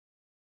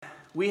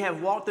We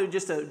have walked through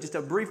just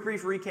a brief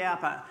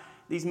recap.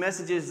 These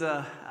messages,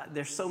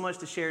 there's so much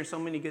to share, so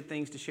many good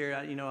things to share.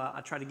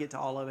 I try to get to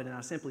all of it, and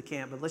I simply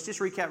can't. But let's just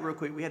recap real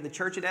quick. We had the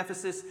church at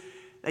Ephesus.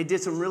 They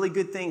did some really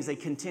good things. They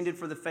contended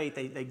for the faith.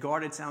 They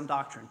guarded sound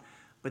doctrine.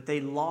 But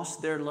they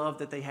lost their love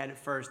that they had at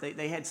first.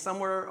 They had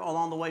somewhere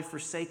along the way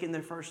forsaken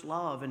their first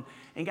love.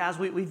 And guys,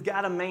 we've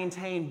got to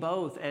maintain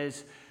both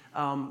as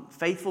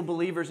faithful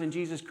believers in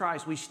Jesus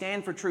Christ. We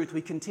stand for truth.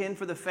 We contend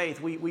for the faith.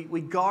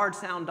 We guard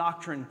sound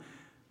doctrine.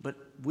 But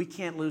we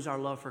can't lose our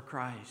love for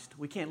Christ.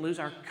 We can't lose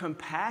our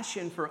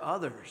compassion for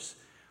others.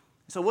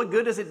 So what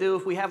good does it do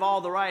if we have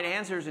all the right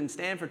answers and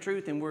stand for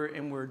truth and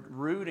we're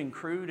rude and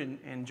crude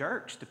and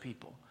jerks to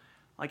people?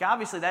 Like,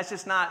 obviously, that's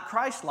just not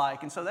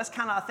Christ-like. And so that's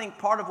kind of, I think,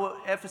 part of what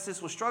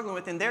Ephesus was struggling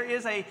with. And there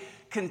is a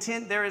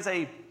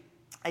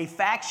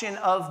faction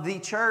of the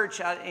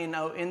church in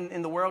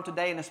the world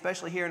today, and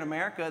especially here in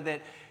America,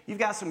 that you've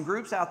got some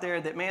groups out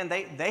there that, man,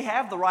 they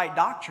have the right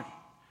doctrine.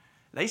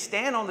 They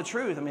stand on the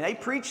truth. I mean, they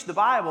preach the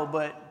Bible,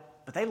 but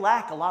they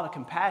lack a lot of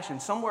compassion.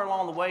 Somewhere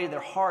along the way, their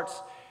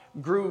hearts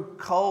grew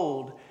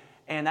cold.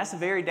 And that's a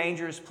very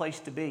dangerous place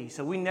to be.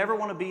 So we never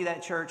want to be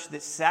that church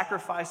that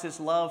sacrifices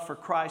love for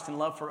Christ and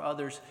love for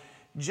others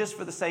just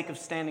for the sake of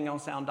standing on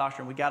sound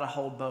doctrine. We got to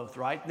hold both,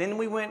 right? Then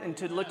we went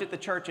and looked at the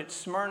church at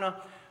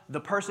Smyrna, the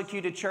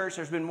persecuted church.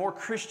 There's been more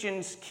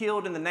Christians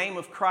killed in the name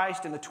of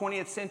Christ in the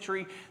 20th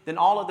century than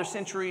all other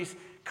centuries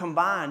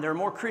combined. There are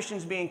more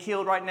Christians being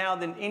killed right now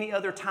than any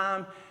other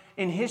time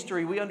in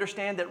history. We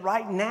understand that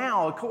right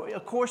now,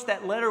 of course,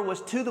 that letter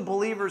was to the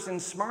believers in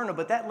Smyrna,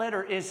 but that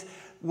letter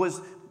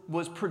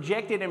was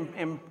projected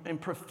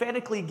and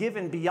prophetically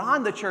given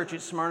beyond the church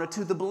at Smyrna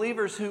to the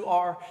believers who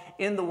are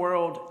in the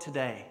world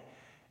today.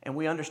 And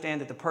we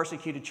understand that the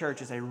persecuted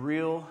church is a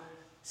real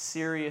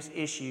serious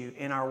issue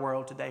in our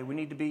world today. We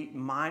need to be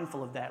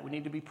mindful of that. We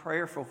need to be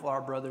prayerful for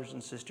our brothers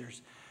and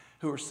sisters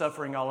who are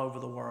suffering all over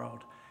the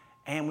world.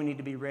 And we need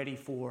to be ready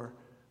for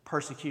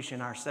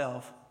persecution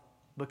ourselves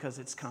because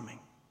it's coming.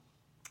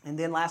 And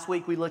then last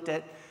week we looked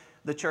at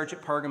the church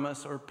at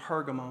Pergamos or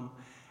Pergamum.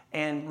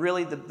 And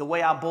really the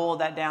way I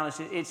boiled that down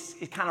is it's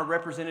kind of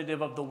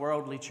representative of the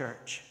worldly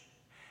church.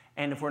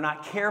 And if we're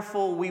not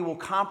careful, we will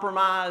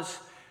compromise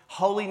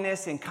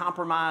holiness and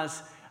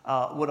compromise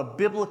what a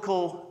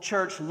biblical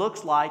church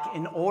looks like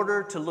in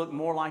order to look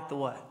more like the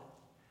what?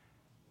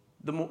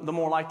 The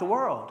more like the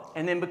world.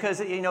 And then because,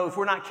 if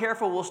we're not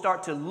careful, we'll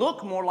start to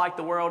look more like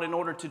the world in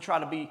order to try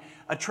to be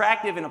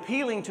attractive and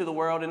appealing to the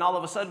world. And all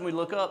of a sudden we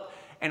look up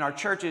and our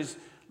churches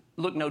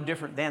look no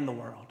different than the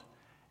world.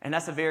 And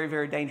that's a very,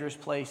 very dangerous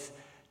place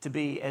to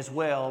be as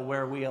well,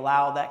 where we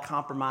allow that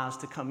compromise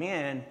to come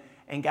in.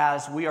 And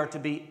guys, we are to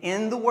be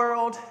in the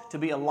world, to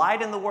be a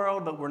light in the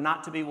world, but we're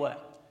not to be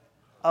what?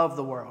 Of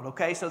the world,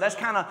 okay? So that's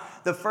kind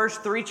of the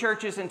first three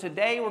churches. And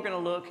today we're going to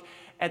look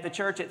at the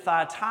church at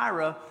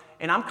Thyatira,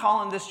 and I'm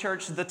calling this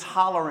church the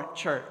tolerant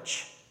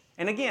church.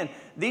 And again,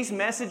 these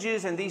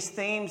messages and these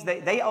themes,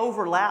 they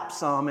overlap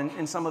some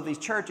in some of these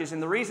churches.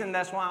 And the reason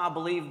that's why I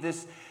believe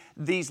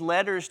these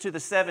letters to the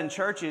 7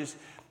 churches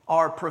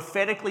are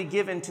prophetically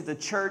given to the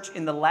church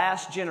in the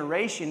last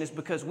generation is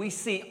because we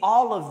see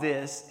all of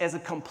this as a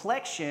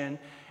complexion.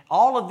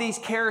 All of these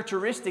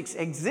characteristics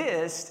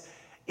exist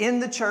in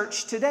the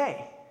church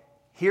today,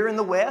 here in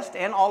the West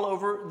and all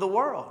over the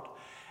world.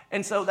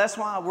 And so that's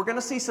why we're going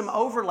to see some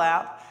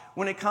overlap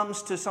when it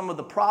comes to some of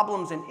the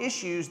problems and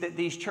issues that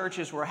these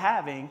churches were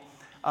having.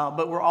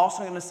 But we're also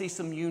going to see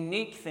some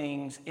unique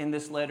things in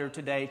this letter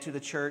today to the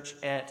church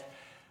at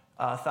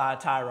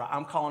Thyatira.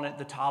 I'm calling it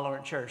the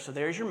tolerant church. So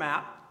there's your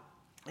map.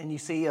 And you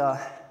see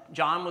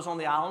John was on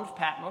the island of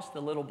Patmos,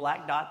 the little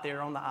black dot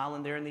there on the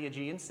island there in the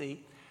Aegean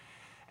Sea.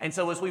 And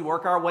so as we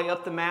work our way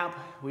up the map,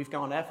 we've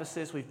gone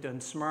Ephesus, we've done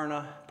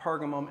Smyrna,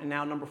 Pergamum, and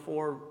now number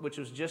 4, which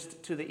was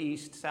just to the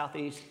east,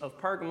 southeast of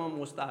Pergamum,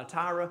 was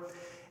Thyatira.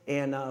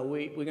 And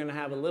we're going to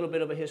have a little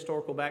bit of a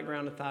historical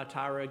background of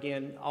Thyatira.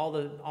 Again, all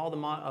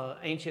the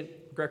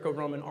ancient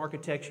Greco-Roman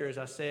architecture, as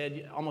I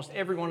said, almost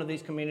every one of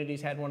these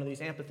communities had one of these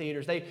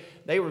amphitheaters.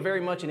 They were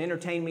very much an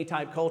entertain me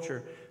type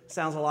culture.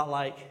 Sounds a lot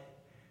like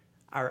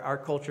our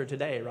culture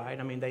today, right?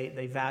 I mean,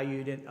 they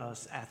valued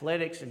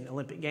athletics and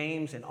Olympic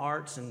Games and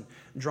arts and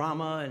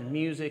drama and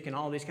music and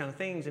all these kind of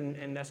things.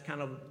 And that's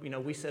kind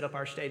of, we set up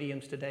our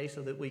stadiums today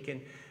so that we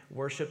can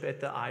worship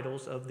at the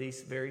idols of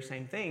these very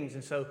same things.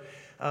 And so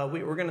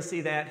we're going to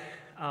see that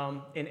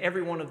in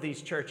every one of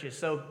these churches.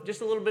 So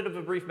just a little bit of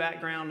a brief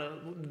background.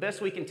 The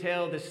best we can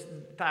tell, this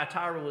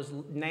Thyatira was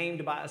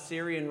named by a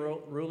Syrian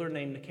ruler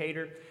named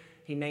Nicator.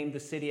 He named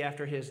the city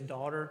after his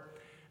daughter.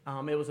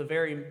 It was a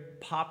very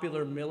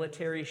popular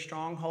military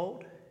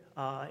stronghold.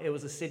 It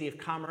was a city of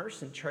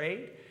commerce and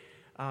trade.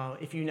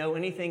 If you know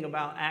anything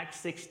about Acts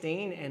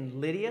 16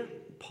 and Lydia,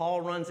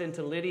 Paul runs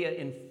into Lydia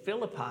in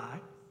Philippi,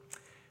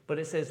 but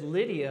it says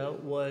Lydia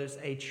was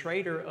a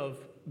trader of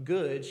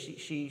goods.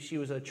 She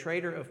was a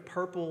trader of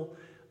purple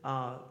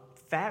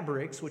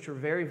fabrics, which were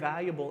very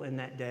valuable in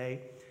that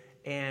day,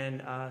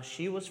 and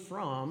she was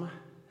from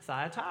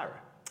Thyatira.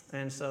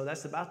 And so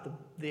that's about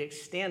the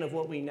extent of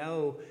what we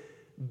know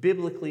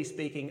biblically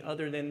speaking,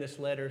 other than this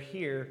letter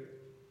here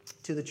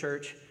to the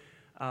church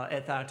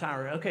at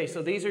Thyatira. Okay,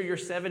 so these are your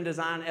 7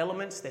 design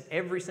elements that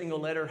every single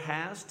letter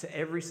has to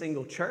every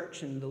single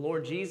church, and the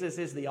Lord Jesus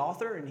is the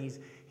author, and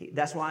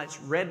that's why it's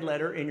red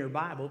letter in your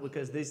Bible,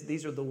 because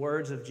these are the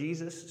words of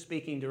Jesus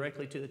speaking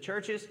directly to the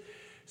churches.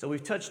 So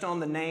we've touched on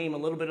the name, a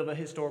little bit of a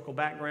historical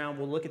background.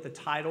 We'll look at the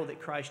title that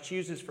Christ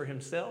chooses for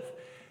himself.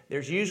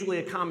 There's usually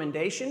a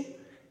commendation.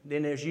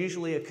 Then there's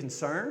usually a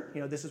concern.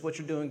 This is what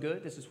you're doing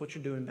good. This is what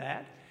you're doing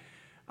bad.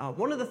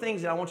 One of the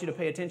things that I want you to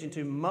pay attention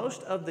to,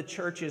 most of the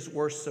churches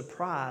were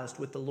surprised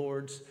with the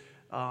Lord's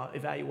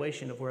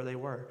evaluation of where they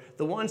were.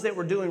 The ones that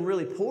were doing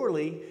really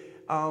poorly,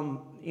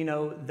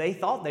 they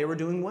thought they were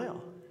doing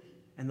well.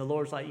 And the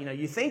Lord's like,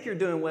 you think you're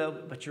doing well,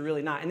 but you're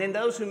really not. And then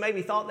those who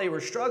maybe thought they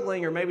were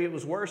struggling, or maybe it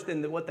was worse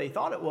than what they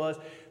thought it was,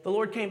 the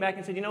Lord came back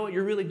and said, you know what,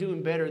 you're really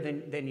doing better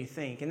than you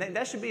think. And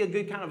that should be a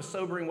good kind of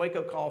sobering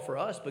wake-up call for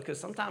us, because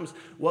sometimes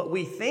what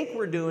we think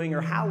we're doing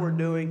or how we're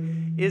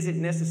doing isn't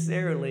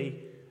necessarily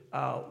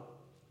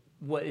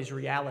what is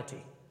reality.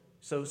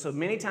 So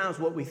many times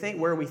where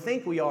we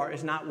think we are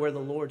is not where the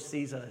Lord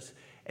sees us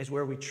as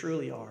where we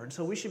truly are. And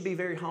so we should be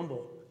very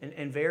humble and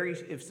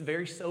it's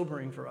very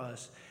sobering for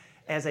us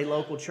as a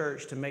local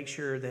church to make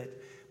sure that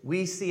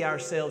we see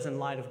ourselves in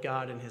light of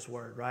God and his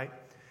word, right?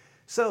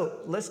 So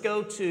let's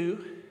go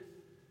to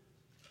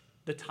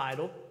the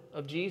title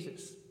of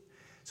Jesus.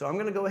 So I'm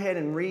going to go ahead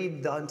and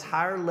read the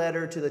entire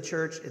letter to the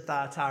church at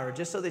Thyatira,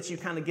 just so that you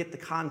kind of get the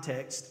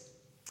context,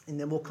 and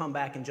then we'll come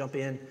back and jump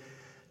in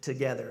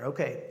together.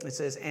 Okay, it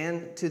says,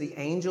 "And to the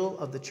angel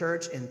of the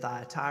church in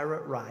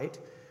Thyatira write,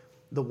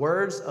 the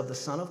words of the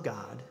Son of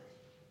God,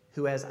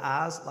 who has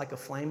eyes like a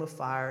flame of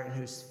fire and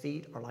whose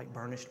feet are like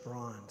burnished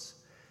bronze.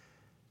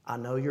 I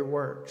know your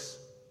works,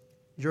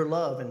 your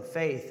love and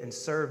faith and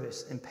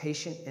service and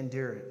patient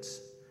endurance."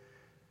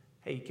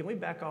 Hey, can we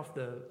back off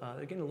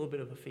getting a little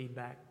bit of a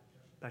feedback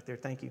back there?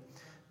 Thank you.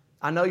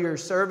 "I know your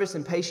service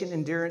and patient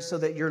endurance, so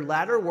that your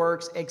latter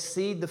works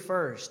exceed the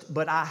first.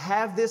 But I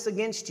have this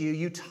against you.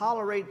 You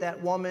tolerate that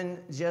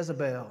woman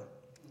Jezebel,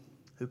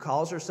 who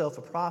calls herself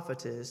a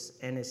prophetess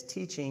and is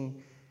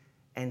teaching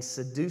and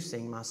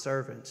seducing my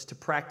servants to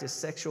practice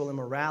sexual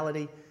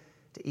immorality,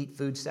 to eat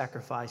food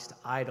sacrificed to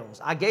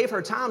idols. I gave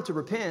her time to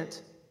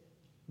repent,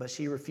 but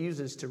she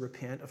refuses to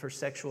repent of her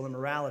sexual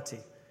immorality.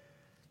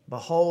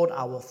 Behold,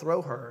 I will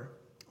throw her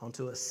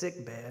onto a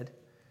sick bed,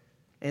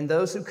 and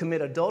those who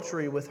commit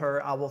adultery with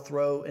her I will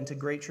throw into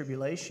great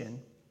tribulation,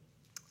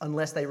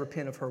 unless they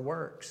repent of her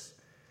works.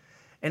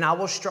 And I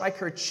will strike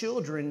her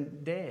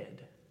children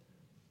dead.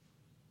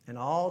 And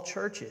all the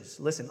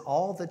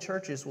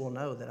churches will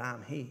know that I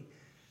am he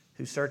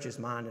who searches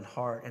mind and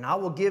heart, and I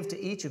will give to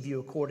each of you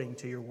according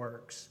to your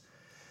works.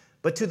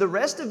 But to the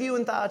rest of you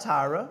in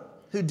Thyatira,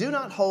 who do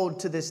not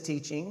hold to this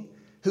teaching,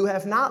 who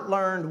have not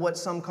learned what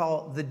some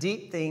call the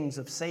deep things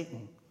of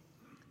Satan,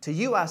 to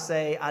you I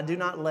say, I do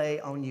not lay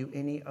on you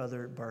any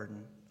other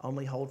burden.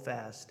 Only hold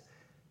fast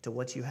to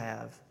what you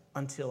have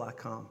until I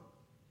come.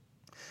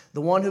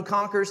 The one who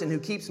conquers and who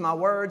keeps my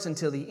words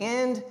until the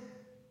end,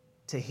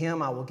 to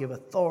him I will give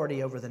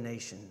authority over the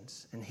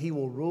nations, and he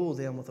will rule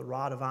them with a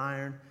rod of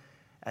iron,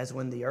 as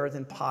when the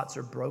earthen pots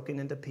are broken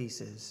into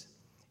pieces,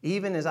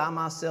 even as I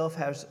myself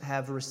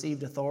have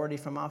received authority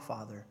from my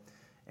Father,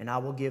 and I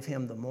will give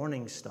him the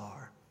morning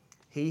star.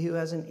 He who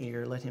has an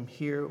ear, let him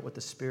hear what the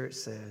Spirit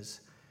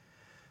says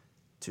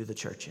to the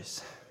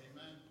churches."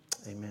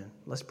 Amen. Amen.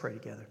 Let's pray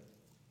together.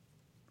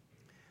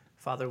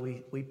 Father,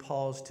 we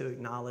pause to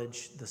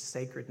acknowledge the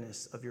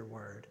sacredness of your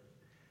word.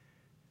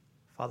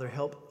 Father,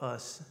 help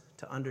us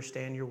to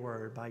understand your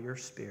word by your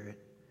Spirit.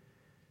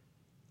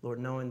 Lord,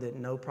 knowing that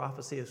no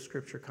prophecy of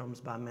Scripture comes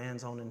by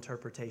man's own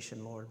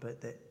interpretation, Lord, but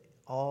that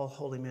all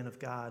holy men of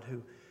God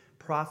who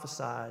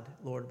prophesied,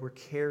 Lord, were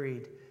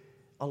carried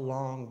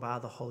along by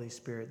the Holy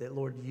Spirit. That,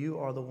 Lord, you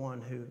are the one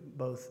who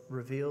both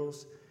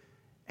reveals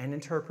and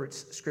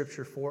interprets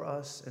Scripture for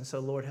us. And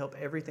so, Lord, help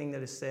everything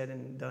that is said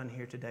and done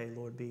here today,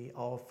 Lord, be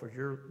all for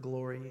your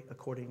glory,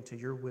 according to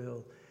your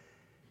will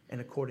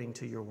and according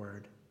to your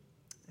word.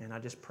 And I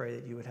just pray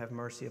that you would have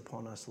mercy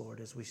upon us, Lord,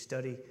 as we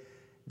study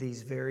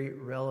these very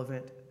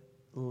relevant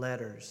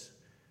letters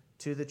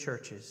to the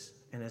churches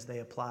and as they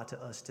apply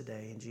to us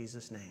today. In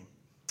Jesus' name,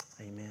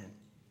 amen.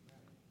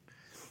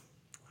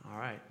 All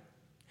right.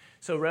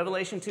 So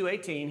Revelation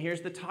 2:18,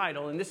 here's the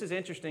title, and this is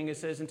interesting. It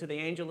says, "And to the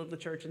angel of the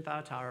church in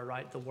Thyatira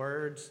write the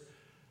words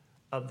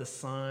of the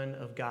Son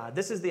of God."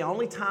 This is the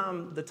only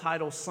time the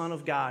title Son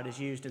of God is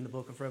used in the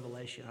book of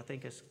Revelation. I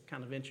think it's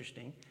kind of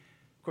interesting.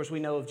 Of course, we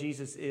know of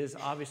Jesus is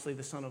obviously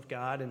the Son of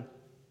God, and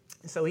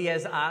so he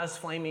has eyes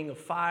flaming of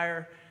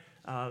fire.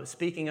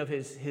 Speaking of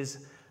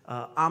his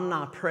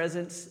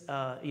omnipresence,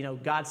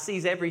 God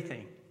sees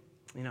everything.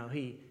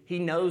 He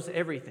knows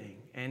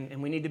everything,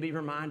 and we need to be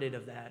reminded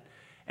of that.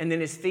 And then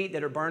his feet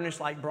that are burnished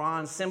like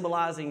bronze,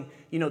 symbolizing,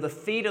 the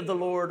feet of the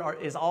Lord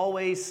is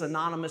always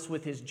synonymous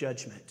with his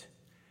judgment.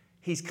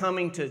 He's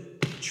coming to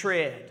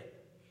tread.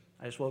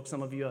 I just woke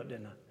some of you up,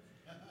 didn't I?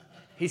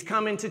 He's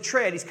coming to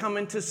tread. He's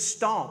coming to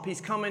stomp.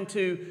 He's coming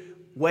to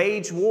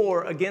wage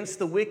war against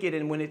the wicked.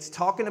 And when it's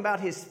talking about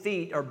his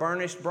feet are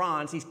burnished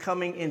bronze, he's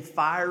coming in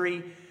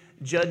fiery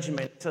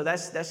judgment. So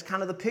that's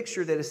kind of the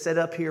picture that is set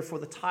up here for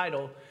the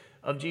title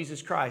of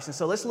Jesus Christ. And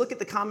so let's look at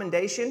the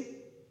commendation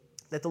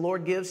that the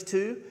Lord gives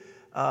to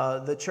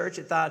the church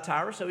at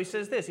Thyatira. So he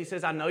says this. He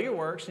says, I know your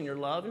works and your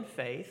love and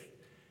faith,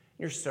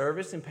 your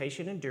service and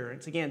patient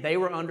endurance. Again, they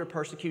were under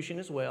persecution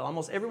as well.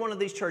 Almost every one of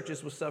these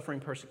churches was suffering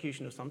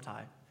persecution of some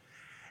type.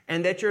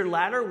 And that your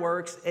latter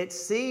works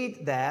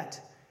exceed the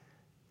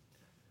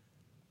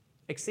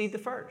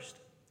first.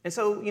 And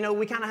so,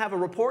 we kind of have a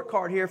report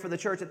card here for the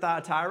church at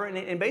Thyatira.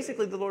 And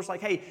basically the Lord's like,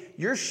 hey,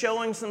 you're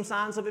showing some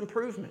signs of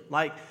improvement.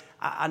 Like,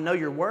 I know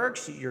your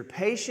works, you're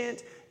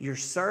patient, you're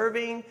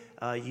serving,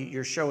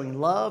 you're showing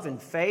love and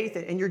faith,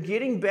 and you're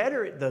getting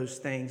better at those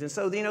things. And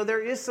so,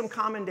 there is some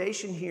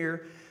commendation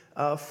here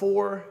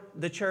for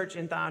the church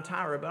in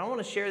Thyatira. But I want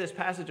to share this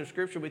passage of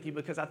Scripture with you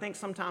because I think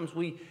sometimes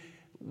we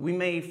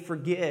may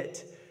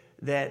forget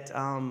that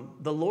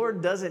the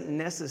Lord doesn't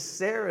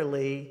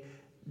necessarily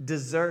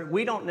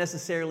we don't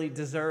necessarily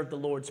deserve the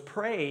Lord's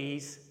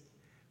praise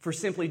for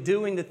simply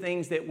doing the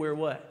things that we're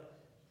what?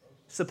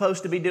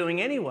 Supposed to be doing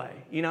anyway.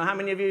 How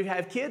many of you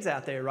have kids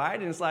out there, right?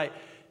 And it's like,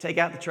 take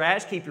out the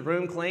trash, keep your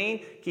room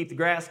clean, keep the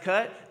grass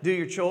cut, do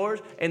your chores,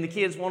 and the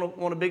kids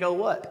want a big old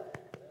what?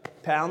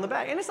 Pat on the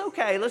back. And it's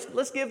okay.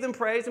 Let's give them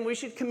praise, and we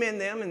should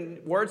commend them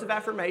and words of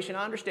affirmation.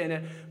 I understand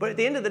that. But at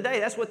the end of the day,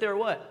 that's what they're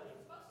what?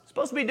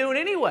 Supposed to be doing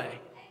anyway.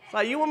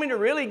 Like, you want me to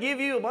really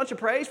give you a bunch of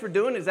praise for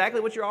doing exactly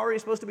what you're already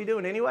supposed to be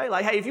doing anyway?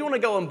 Like, hey, if you want to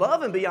go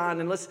above and beyond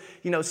and let's,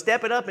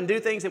 step it up and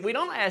do things that we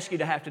don't ask you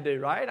to have to do,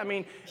 right? I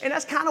mean, and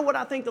that's kind of what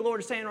I think the Lord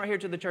is saying right here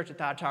to the church at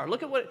Thyatira.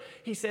 Look at what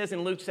he says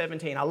in Luke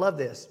 17. I love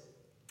this.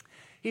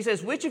 He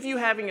says, which of you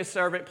having a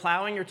servant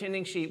plowing or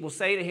tending sheep will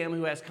say to him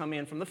who has come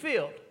in from the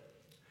field,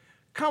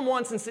 come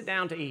once and sit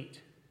down to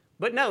eat?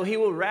 But no, he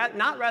will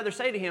not rather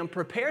say to him,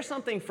 prepare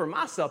something for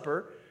my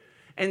supper,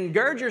 and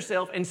gird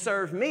yourself and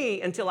serve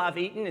me until I've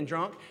eaten and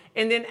drunk,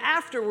 and then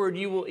afterward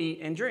you will eat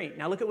and drink.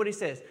 Now look at what he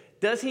says.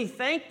 Does he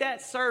thank that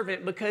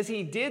servant because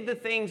he did the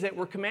things that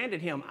were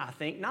commanded him? I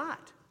think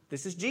not.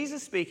 This is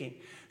Jesus speaking.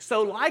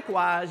 So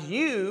likewise,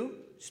 you,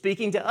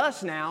 speaking to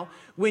us now,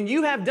 when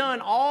you have done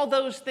all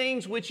those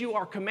things which you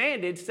are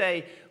commanded,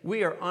 say,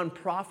 we are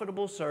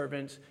unprofitable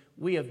servants.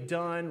 We have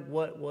done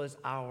what was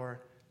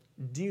our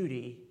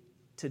duty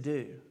to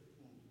do.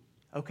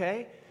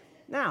 Okay?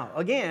 Now,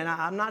 again,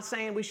 I'm not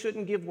saying we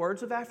shouldn't give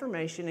words of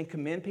affirmation and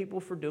commend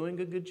people for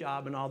doing a good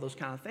job and all those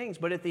kind of things.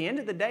 But at the end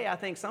of the day, I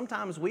think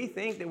sometimes we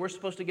think that we're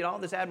supposed to get all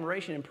this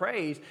admiration and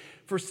praise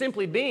for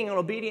simply being an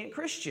obedient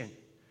Christian.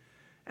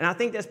 And I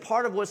think that's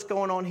part of what's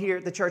going on here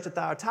at the church of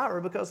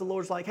Thyatira, because the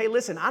Lord's like, hey,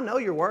 listen, I know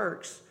your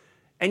works,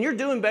 and you're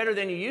doing better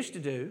than you used to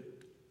do.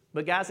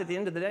 But guys, at the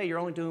end of the day, you're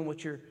only doing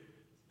what you're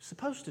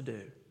supposed to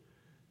do.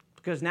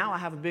 Because now I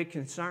have a big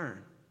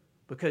concern.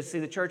 Because, see,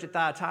 the church at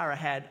Thyatira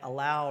had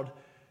allowed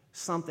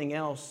something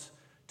else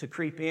to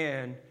creep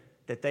in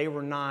that they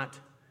were not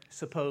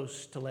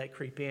supposed to let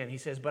creep in. He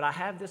says, but I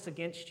have this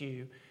against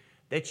you,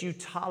 that you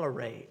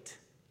tolerate,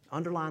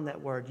 underline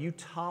that word, you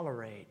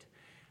tolerate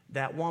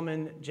that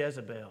woman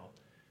Jezebel,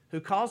 who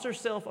calls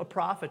herself a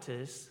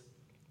prophetess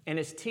and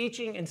is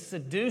teaching and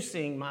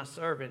seducing my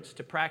servants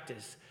to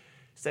practice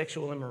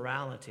sexual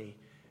immorality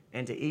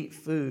and to eat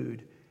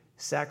food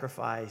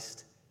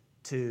sacrificed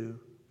to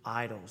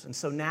idols. And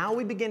so now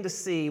we begin to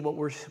see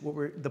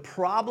the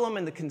problem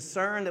and the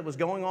concern that was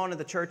going on in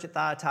the church at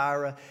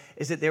Thyatira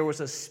is that there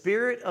was a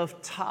spirit of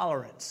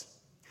tolerance,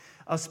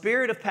 a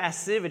spirit of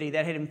passivity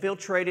that had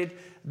infiltrated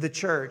the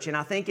church. And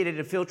I think it had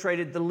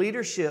infiltrated the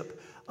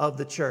leadership of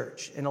the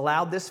church and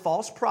allowed this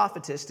false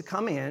prophetess to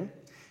come in,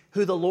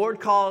 who the Lord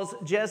calls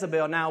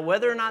Jezebel. Now,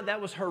 whether or not that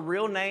was her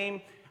real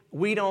name,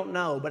 we don't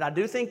know, but I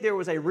do think there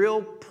was a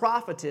real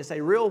prophetess,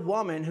 a real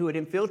woman who had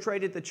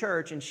infiltrated the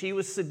church, and she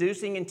was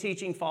seducing and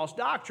teaching false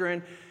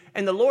doctrine,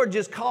 and the Lord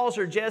just calls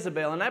her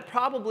Jezebel, and that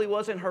probably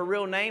wasn't her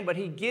real name, but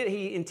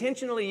he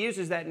intentionally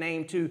uses that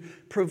name to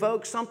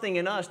provoke something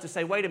in us to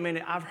say, wait a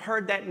minute, I've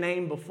heard that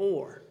name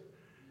before.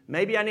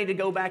 Maybe I need to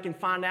go back and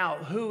find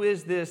out who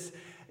is this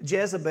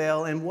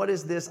Jezebel and what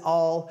is this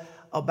all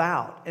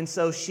about. And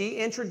so she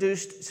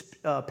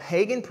introduced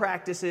pagan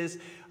practices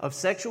of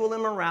sexual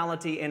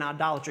immorality and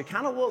idolatry.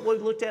 Kind of what we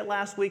looked at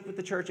last week with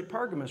the church at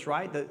Pergamos,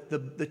 right?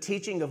 The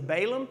teaching of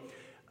Balaam,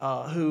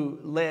 who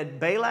led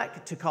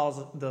Balak to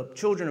cause the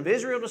children of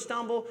Israel to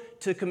stumble,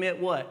 to commit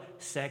what?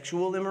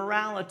 Sexual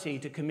immorality,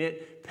 to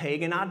commit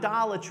pagan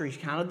idolatry.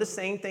 Kind of the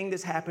same thing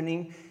that's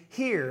happening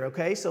here,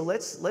 okay? So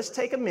let's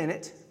take a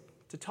minute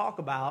to talk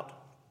about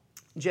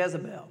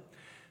Jezebel.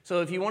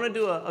 So if you want to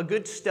do a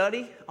good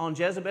study on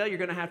Jezebel, you're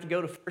going to have to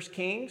go to 1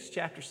 Kings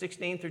chapter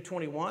 16 through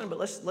 21. But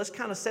let's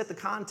kind of set the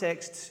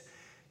context.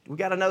 We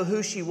got to know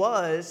who she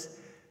was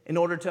in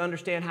order to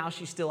understand how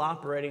she's still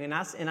operating.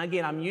 And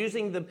again, I'm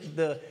using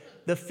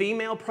the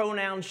female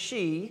pronoun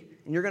she,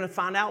 and you're going to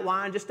find out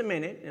why in just a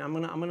minute. And I'm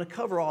going to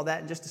cover all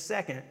that in just a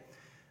second.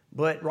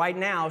 But right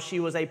now, she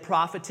was a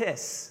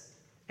prophetess,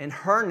 and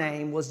her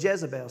name was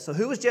Jezebel. So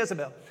who was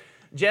Jezebel?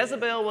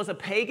 Jezebel was a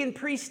pagan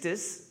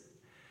priestess.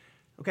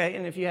 Okay,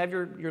 and if you have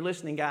your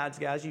listening guides,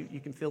 guys, you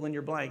can fill in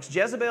your blanks.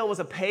 Jezebel was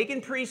a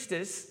pagan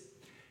priestess,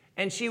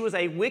 and she was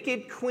a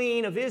wicked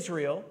queen of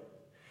Israel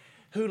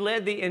who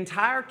led the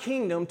entire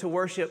kingdom to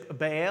worship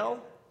Baal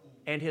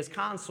and his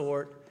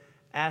consort,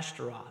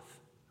 Ashtaroth.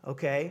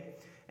 Okay?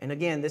 And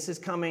again, this is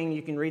coming,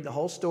 you can read the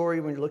whole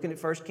story when you're looking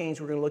at 1 Kings.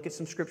 We're going to look at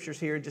some scriptures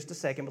here in just a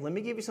second. But let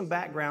me give you some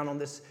background on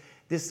this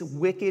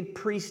wicked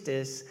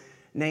priestess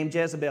named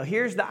Jezebel.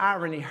 Here's the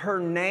irony. Her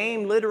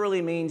name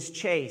literally means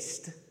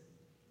chaste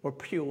or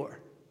pure.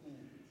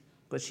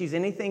 But she's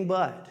anything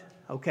but,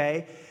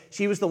 okay?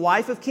 She was the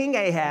wife of King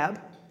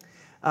Ahab.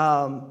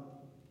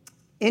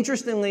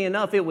 Interestingly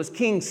enough, it was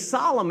King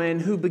Solomon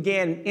who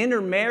began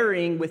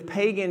intermarrying with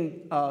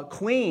pagan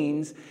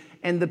queens.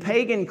 And the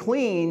pagan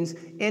queens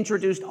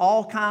introduced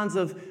all kinds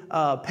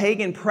of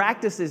pagan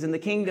practices in the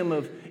kingdom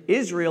of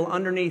Israel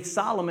underneath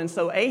Solomon.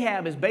 So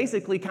Ahab is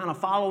basically kind of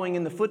following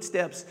in the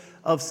footsteps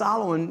of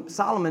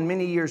Solomon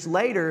many years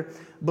later.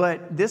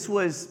 But this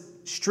was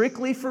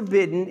strictly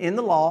forbidden in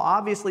the law.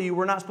 Obviously, you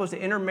were not supposed to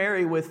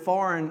intermarry with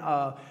foreign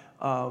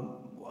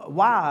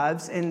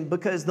wives, and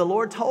because the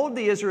Lord told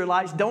the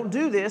Israelites, don't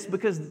do this,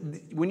 because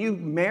when you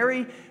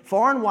marry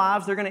foreign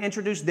wives, they're going to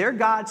introduce their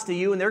gods to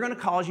you, and they're going to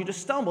cause you to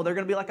stumble. They're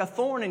going to be like a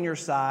thorn in your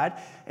side.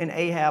 And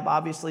Ahab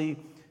obviously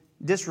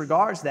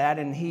disregards that,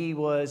 and he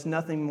was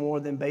nothing more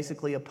than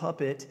basically a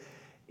puppet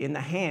in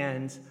the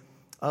hands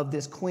of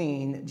this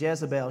queen,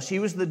 Jezebel. She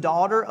was the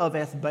daughter of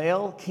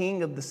Ethbaal,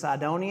 king of the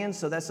Sidonians,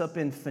 so that's up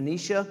in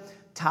Phoenicia,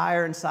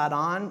 Tyre, and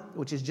Sidon,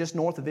 which is just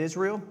north of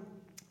Israel.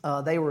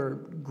 They were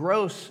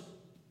gross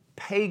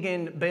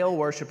pagan Baal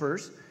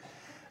worshipers.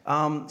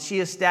 She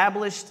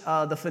established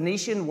the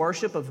Phoenician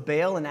worship of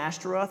Baal and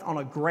Ashtaroth on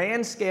a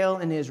grand scale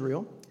in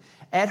Israel.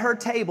 At her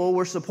table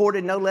were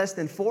supported no less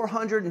than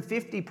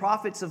 450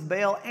 prophets of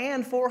Baal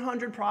and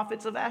 400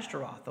 prophets of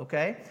Ashtaroth,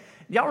 okay?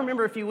 Y'all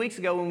remember a few weeks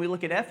ago when we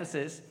look at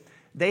Ephesus,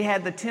 they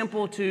had the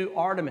temple to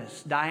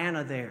Artemis,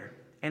 Diana there.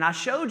 And I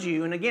showed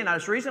you, and again,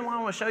 that's the reason why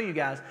I want to show you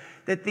guys,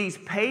 that these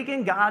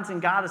pagan gods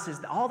and goddesses,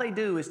 all they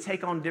do is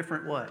take on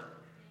different what?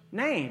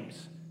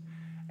 Names.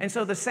 And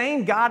so the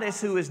same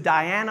goddess who is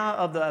Diana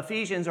of the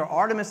Ephesians or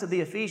Artemis of the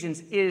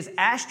Ephesians is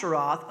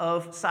Ashtaroth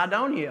of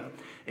Sidonia.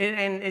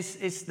 And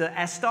it's the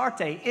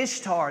Astarte,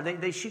 Ishtar.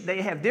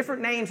 They have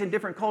different names in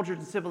different cultures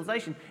and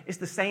civilizations. It's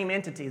the same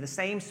entity, the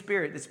same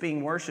spirit that's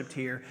being worshipped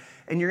here.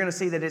 And you're going to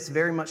see that it's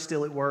very much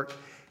still at work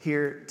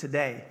here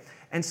today.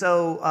 And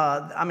so,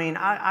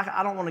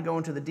 I don't want to go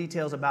into the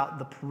details about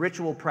the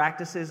ritual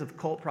practices of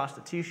cult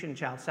prostitution and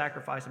child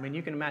sacrifice. I mean,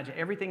 you can imagine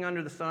everything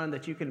under the sun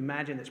that you can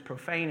imagine that's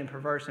profane and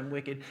perverse and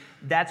wicked.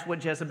 That's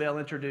what Jezebel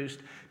introduced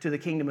to the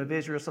kingdom of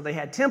Israel. So they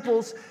had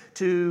temples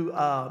to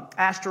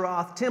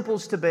Ashtaroth,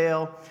 temples to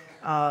Baal.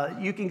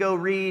 You can go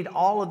read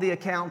all of the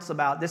accounts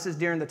about, this is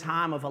during the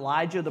time of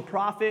Elijah the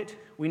prophet.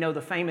 We know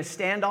the famous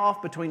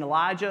standoff between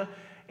Elijah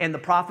and the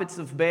prophets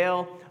of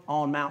Baal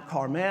on Mount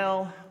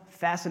Carmel.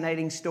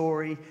 Fascinating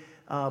story.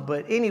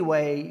 But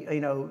anyway,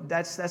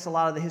 that's a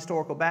lot of the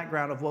historical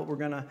background of what we're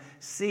going to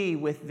see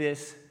with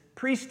this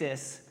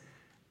priestess.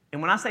 And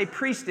when I say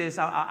priestess,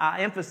 I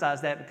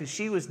emphasize that because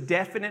she was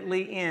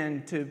definitely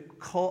into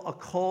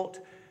occult,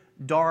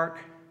 dark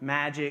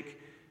magic,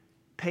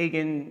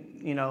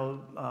 pagan,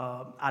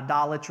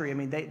 idolatry. I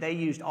mean, they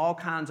used all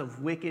kinds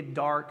of wicked,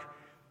 dark,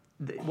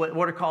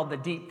 what are called the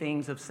deep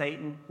things of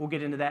Satan. We'll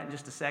get into that in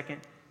just a second.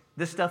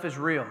 This stuff is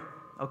real.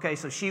 Okay,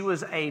 so she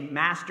was a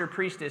master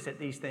priestess at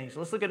these things.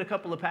 Let's look at a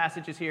couple of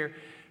passages here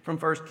from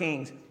 1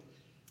 Kings.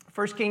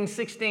 1 Kings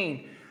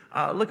 16,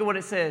 look at what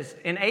it says.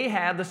 And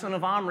Ahab, the son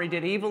of Omri,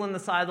 did evil in the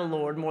sight of the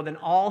Lord more than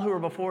all who were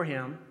before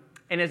him.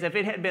 And as if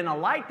it had been a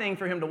light thing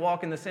for him to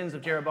walk in the sins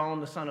of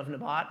Jeroboam, the son of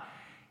Nebat,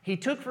 he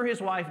took for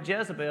his wife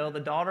Jezebel, the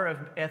daughter of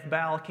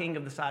Ethbaal, king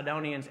of the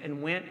Sidonians, and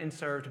went and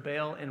served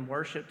Baal and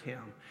worshipped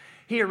him.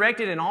 He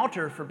erected an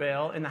altar for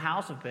Baal in the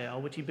house of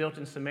Baal, which he built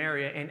in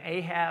Samaria, and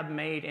Ahab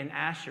made an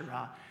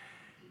Asherah.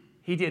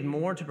 He did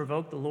more to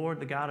provoke the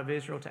Lord, the God of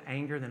Israel, to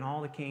anger than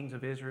all the kings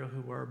of Israel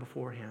who were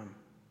before him.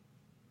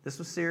 This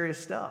was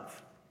serious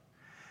stuff.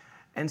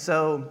 And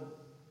so,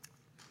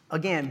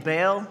 again,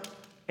 Baal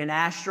and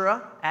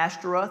Ashtaroth,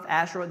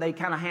 they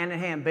kind of hand in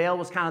hand. Baal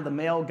was kind of the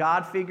male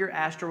god figure.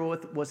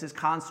 Ashtaroth was his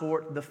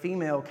consort, the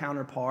female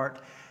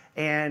counterpart.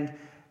 And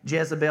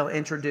Jezebel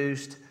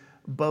introduced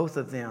both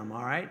of them,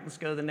 all right? Let's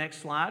go to the next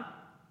slide.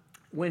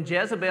 When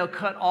Jezebel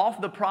cut off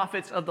the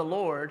prophets of the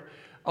Lord,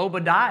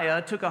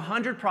 Obadiah took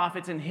 100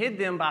 prophets and hid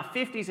them by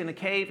 50s in a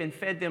cave and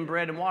fed them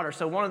bread and water.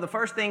 So one of the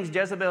first things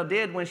Jezebel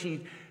did when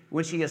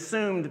she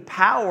assumed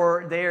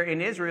power there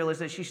in Israel is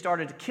that she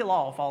started to kill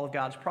off all of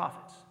God's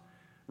prophets,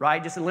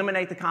 right? Just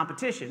eliminate the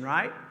competition,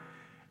 right?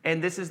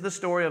 And this is the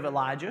story of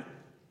Elijah,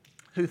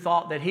 who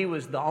thought that he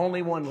was the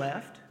only one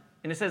left.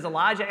 And it says,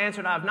 Elijah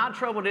answered, I have not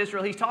troubled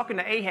Israel. He's talking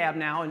to Ahab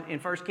now in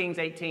 1 Kings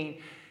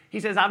 18. He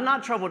says, I've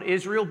not troubled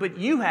Israel, but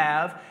you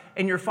have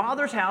in your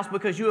father's house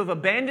because you have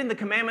abandoned the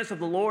commandments of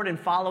the Lord and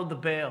followed the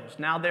Baals.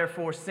 Now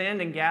therefore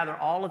send and gather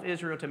all of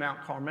Israel to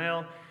Mount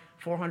Carmel,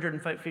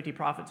 450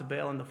 prophets of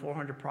Baal and the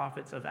 400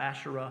 prophets of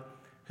Asherah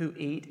who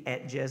eat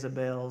at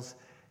Jezebel's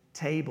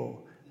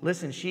table.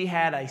 Listen, she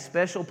had a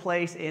special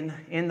place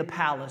in the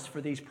palace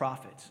for these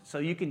prophets. So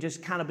you can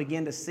just kind of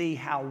begin to see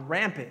how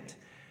rampant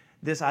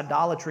this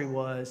idolatry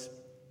was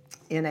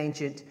in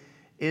ancient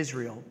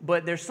Israel.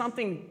 But there's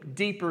something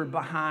deeper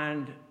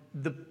behind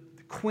the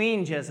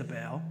Queen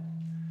Jezebel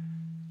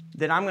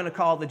that I'm going to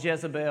call the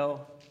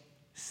Jezebel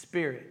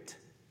spirit,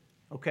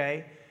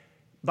 okay?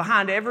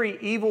 Behind every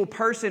evil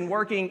person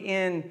working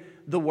in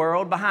the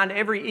world, behind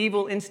every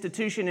evil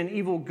institution and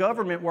evil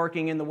government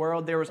working in the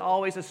world, there was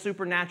always a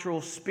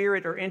supernatural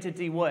spirit or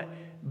entity, what?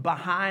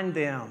 Behind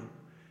them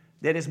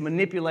that is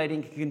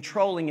manipulating,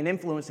 controlling, and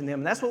influencing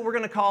them. And that's what we're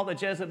going to call the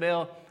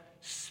Jezebel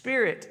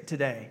spirit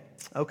today,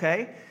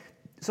 okay?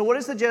 So what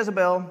is the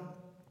Jezebel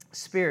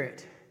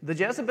spirit? The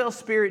Jezebel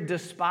spirit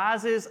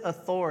despises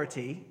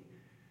authority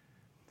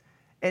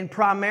and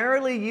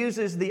primarily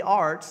uses the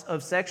arts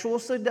of sexual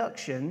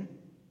seduction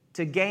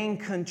to gain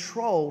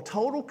control,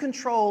 total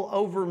control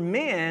over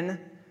men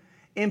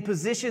in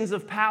positions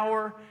of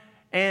power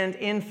and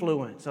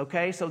influence,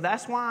 okay? So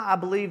that's why I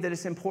believe that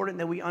it's important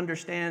that we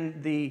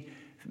understand the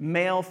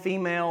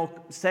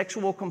male-female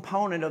sexual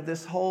component of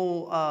this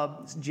whole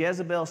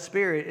Jezebel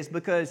spirit, is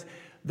because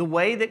the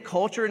way that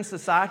culture and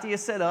society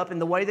is set up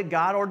and the way that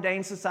God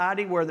ordained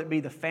society, whether it be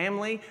the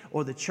family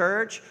or the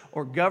church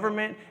or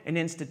government and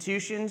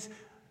institutions,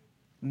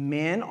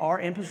 men are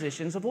in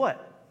positions of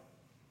what?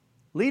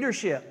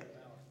 Leadership.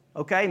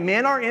 Okay,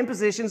 men are in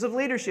positions of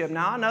leadership.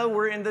 Now, I know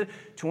we're in the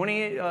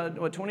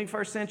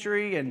 21st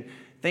century and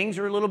things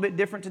are a little bit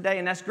different today,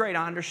 and that's great.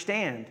 I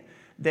understand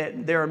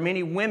that there are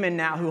many women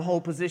now who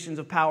hold positions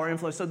of power and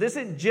influence. So this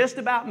isn't just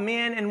about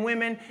men and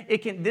women.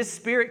 This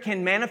spirit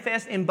can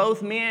manifest in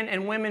both men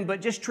and women,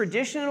 but just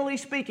traditionally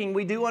speaking,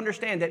 we do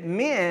understand that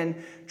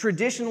men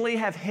traditionally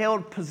have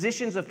held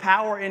positions of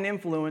power and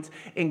influence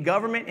in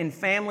government, in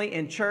family,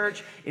 in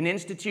church, in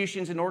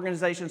institutions and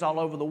organizations all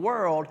over the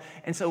world.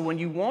 And so when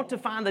you want to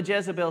find the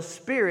Jezebel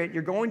spirit,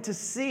 you're going to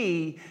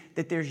see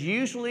that there's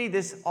usually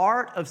this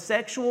art of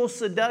sexual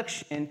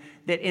seduction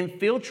that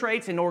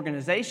infiltrates an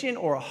organization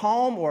or a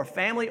home or a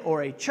family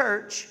or a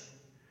church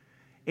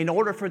in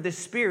order for this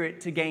spirit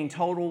to gain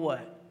total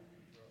what?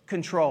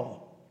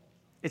 Control.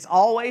 It's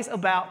always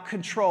about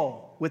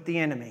control with the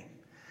enemy.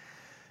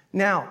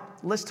 Now,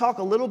 let's talk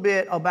a little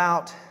bit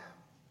about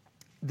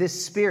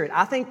this spirit.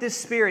 I think this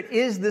spirit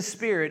is the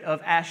spirit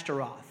of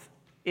Ashtaroth,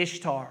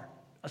 Ishtar,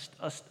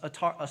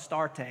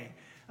 Astarte.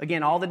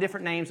 Again, all the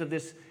different names of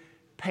this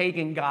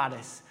pagan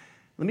goddess.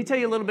 Let me tell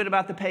you a little bit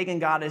about the pagan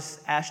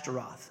goddess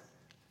Ashtaroth.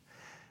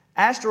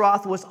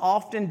 Ashtaroth was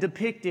often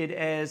depicted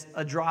as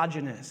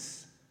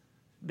androgynous.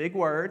 Big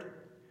word,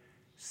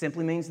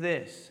 simply means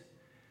this.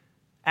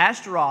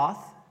 Ashtaroth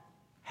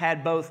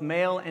had both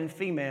male and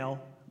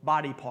female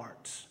body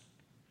parts.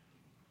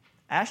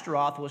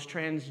 Ashtaroth was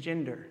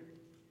transgender.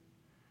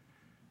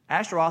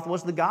 Ashtaroth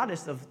was the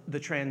goddess of the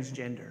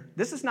transgender.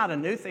 This is not a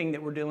new thing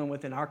that we're dealing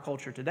with in our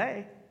culture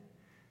today.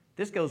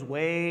 This goes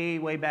way,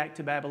 way back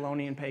to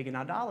Babylonian pagan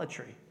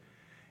idolatry.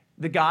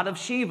 The god of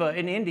Shiva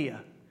in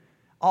India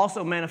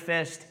also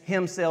manifests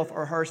himself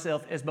or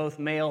herself as both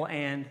male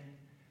and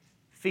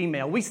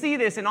female. We see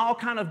this in all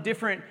kind of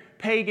different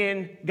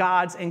pagan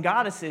gods and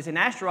goddesses, and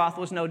Ashtaroth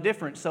was no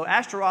different. So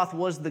Ashtaroth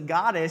was the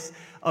goddess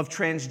of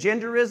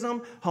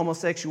transgenderism,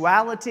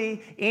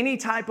 homosexuality, any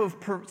type of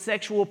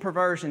sexual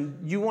perversion.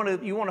 You want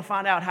to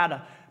find out how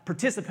to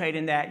participate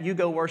in that, you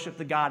go worship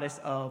the goddess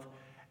of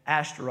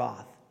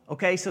Ashtaroth.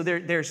 Okay, so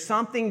there's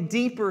something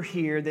deeper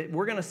here that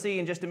we're going to see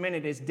in just a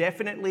minute is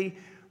definitely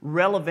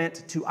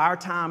relevant to our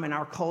time and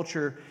our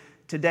culture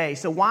today.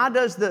 So why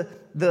does the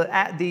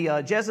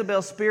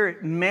Jezebel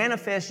spirit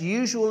manifest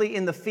usually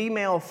in the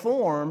female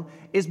form?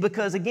 Is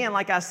because, again,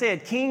 like I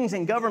said, kings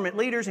and government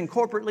leaders and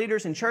corporate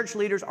leaders and church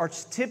leaders are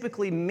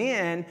typically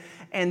men,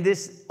 and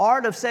this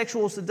art of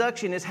sexual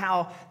seduction is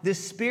how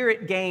this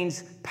spirit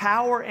gains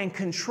power and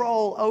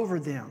control over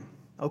them.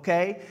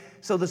 Okay?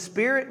 So the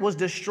spirit was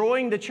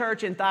destroying the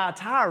church in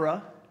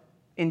Thyatira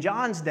in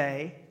John's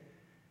day.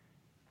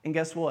 And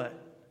guess what?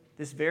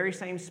 This very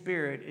same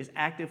spirit is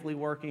actively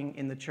working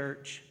in the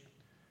church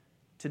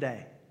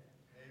today.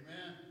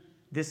 Amen.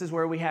 This is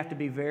where we have to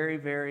be very,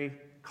 very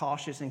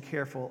cautious and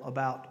careful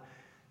about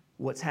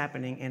what's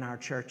happening in our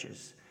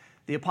churches.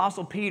 The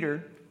Apostle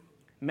Peter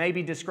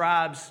maybe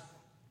describes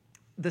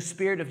the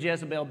spirit of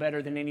Jezebel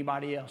better than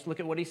anybody else.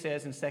 Look at what he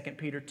says in 2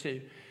 Peter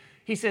 2.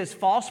 He says,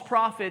 false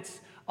prophets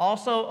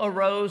also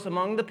arose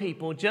among the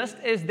people, just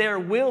as there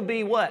will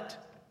be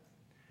what?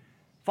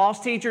 False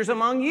teachers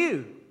among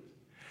you,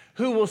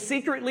 who will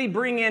secretly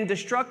bring in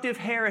destructive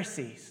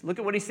heresies. Look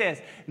at what he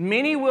says.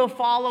 Many will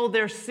follow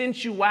their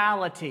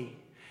sensuality,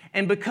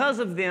 and because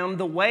of them,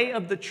 the way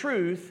of the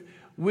truth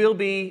will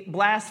be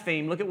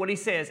blasphemed. Look at what he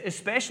says.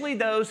 Especially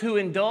those who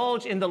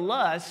indulge in the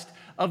lust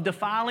of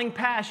defiling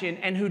passion,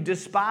 and who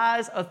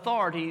despise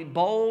authority,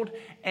 bold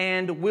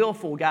and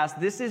willful. Guys,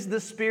 this is the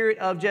spirit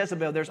of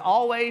Jezebel. There's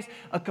always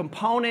a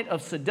component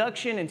of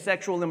seduction and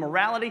sexual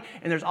immorality,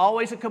 and there's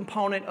always a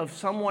component of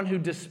someone who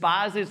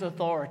despises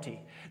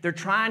authority. They're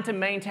trying to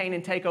maintain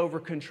and take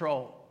over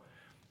control.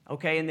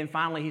 Okay, and then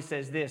finally he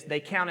says this: they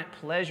count it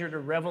pleasure to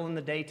revel in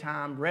the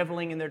daytime,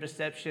 reveling in their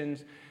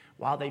deceptions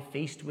while they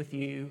feast with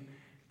you.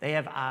 They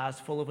have eyes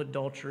full of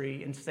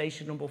adultery,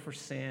 insatiable for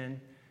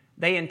sin.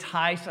 They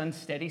entice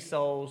unsteady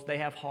souls. They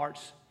have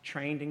hearts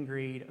trained in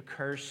greed,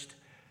 accursed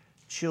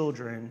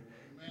children.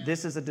 Amen.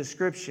 This is a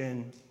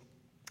description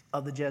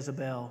of the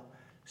Jezebel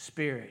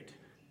spirit.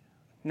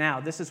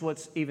 Now, this is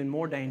what's even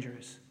more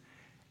dangerous,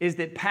 is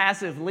that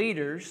passive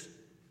leaders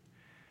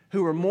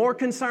who are more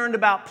concerned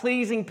about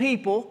pleasing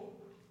people,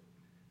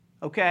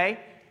 okay,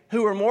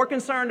 who are more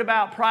concerned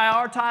about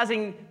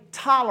prioritizing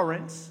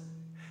tolerance.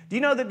 Do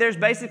you know that there's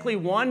basically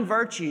one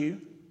virtue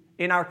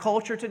in our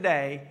culture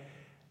today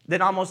that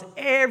almost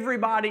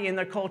everybody in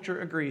their culture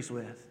agrees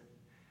with?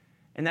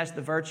 And that's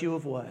the virtue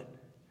of what?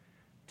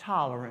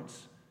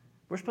 Tolerance.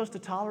 We're supposed to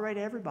tolerate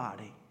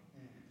everybody.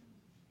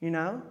 You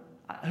know?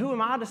 Who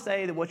am I to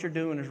say that what you're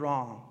doing is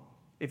wrong?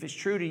 If it's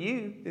true to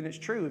you, then it's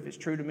true. If it's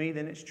true to me,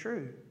 then it's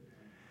true.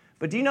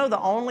 But do you know the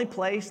only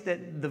place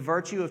that the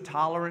virtue of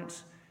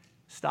tolerance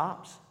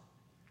stops?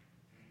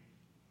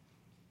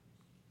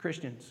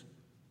 Christians.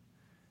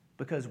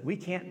 Because we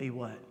can't be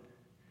what?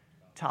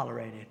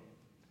 Tolerated.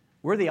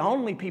 We're the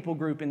only people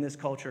group in this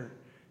culture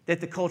that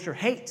the culture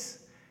hates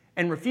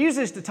and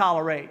refuses to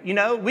tolerate. You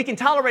know, we can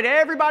tolerate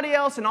everybody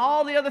else and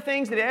all the other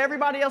things that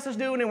everybody else is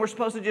doing, and we're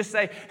supposed to just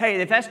say, hey,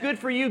 if that's good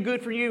for you,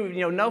 good for you.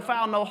 You know, no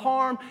foul, no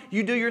harm.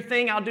 You do your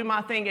thing, I'll do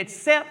my thing.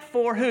 Except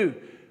for who?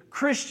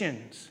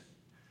 Christians.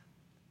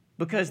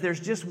 Because there's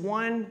just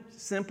one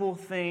simple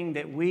thing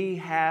that we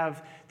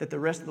have that the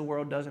rest of the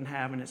world doesn't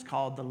have, and it's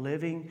called the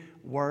living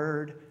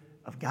Word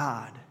of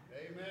God.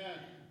 Amen.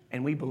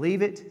 And we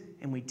believe it,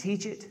 and we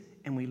teach it,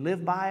 and we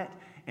live by it,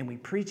 and we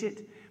preach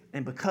it.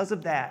 And because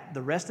of that,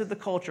 the rest of the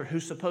culture,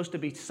 who's supposed to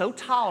be so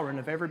tolerant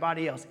of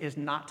everybody else, is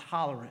not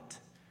tolerant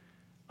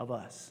of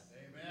us.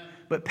 Amen.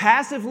 But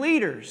passive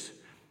leaders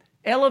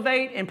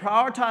elevate and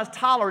prioritize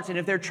tolerance, and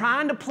if they're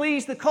trying to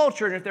please the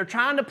culture, and if they're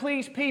trying to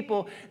please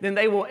people, then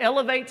they will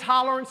elevate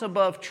tolerance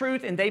above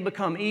truth, and they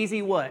become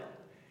easy what?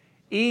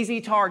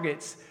 Easy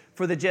targets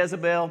for the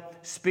Jezebel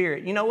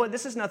spirit. You know what?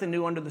 This is nothing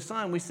new under the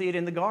sun. We see it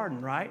in the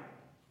garden, right?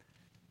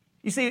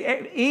 You see,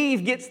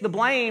 Eve gets the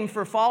blame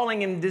for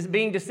falling and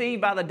being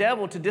deceived by the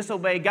devil to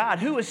disobey God.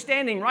 Who was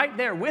standing right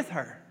there with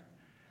her?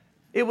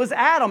 It was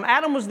Adam.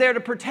 Adam was there to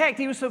protect.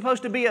 He was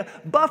supposed to be a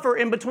buffer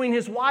in between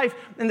his wife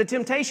and the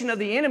temptation of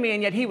the enemy,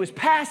 and yet he was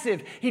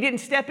passive. He didn't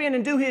step in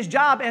and do his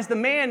job as the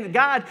man.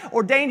 God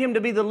ordained him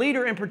to be the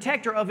leader and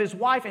protector of his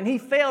wife, and he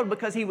failed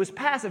because he was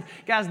passive.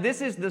 Guys,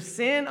 this is the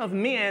sin of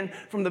men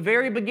from the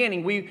very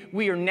beginning.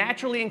 We are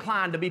naturally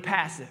inclined to be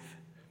passive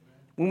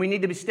when we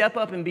need to step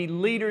up and be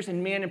leaders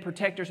and men and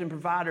protectors and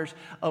providers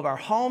of our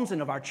homes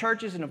and of our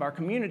churches and of our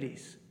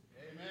communities.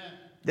 Amen.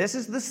 This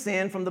is the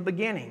sin from the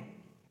beginning.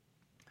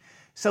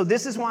 So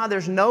this is why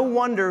there's no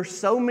wonder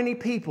so many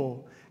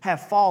people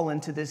have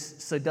fallen to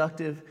this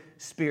seductive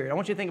spirit. I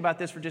want you to think about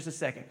this for just a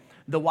second.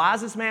 The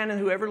wisest man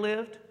who ever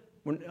lived,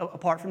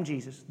 apart from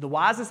Jesus, the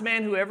wisest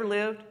man who ever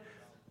lived,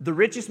 the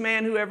richest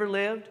man who ever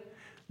lived,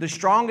 the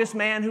strongest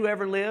man who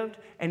ever lived,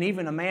 and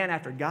even a man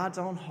after God's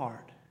own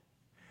heart,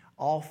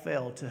 all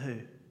fell to who?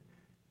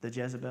 The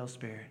Jezebel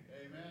spirit.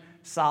 Amen.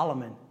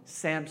 Solomon,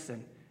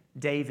 Samson,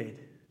 David.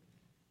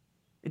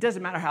 It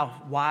doesn't matter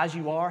how wise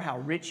you are, how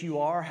rich you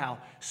are, how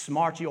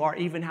smart you are,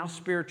 even how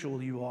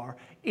spiritual you are.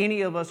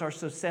 Any of us are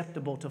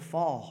susceptible to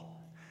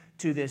fall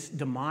to this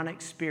demonic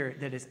spirit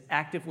that is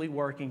actively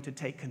working to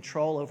take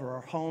control over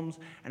our homes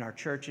and our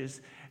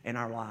churches and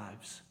our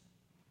lives.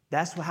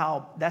 That's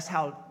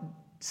how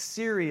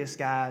serious,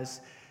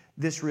 guys,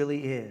 this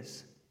really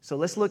is. So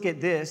let's look at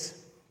this.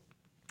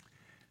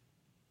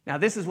 Now,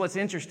 this is what's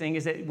interesting,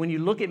 is that when you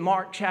look at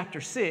Mark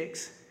chapter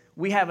 6,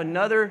 we have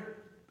another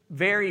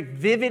very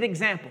vivid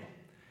example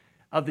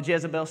of the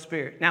Jezebel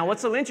spirit. Now,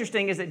 what's so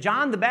interesting is that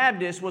John the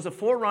Baptist was a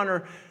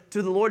forerunner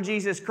to the Lord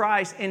Jesus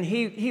Christ, and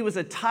he was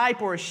a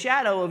type or a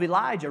shadow of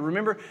Elijah.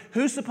 Remember,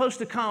 who's supposed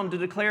to come to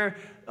declare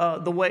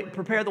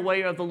prepare the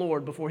way of the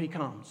Lord before he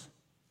comes?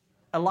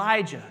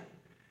 Elijah.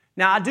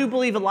 Now, I do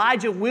believe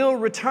Elijah will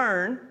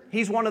return.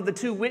 He's one of the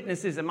two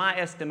witnesses in my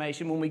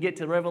estimation. When we get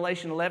to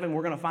Revelation 11,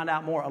 we're going to find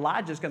out more.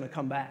 Elijah's going to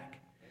come back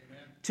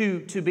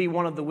to be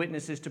one of the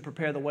witnesses to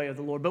prepare the way of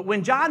the Lord. But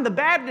when John the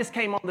Baptist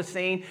came on the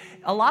scene,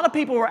 a lot of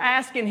people were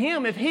asking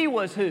him if he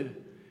was who?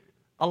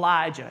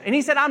 Elijah. And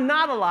he said, I'm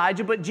not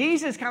Elijah, but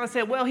Jesus kind of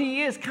said, well,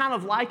 he is kind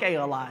of like a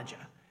Elijah.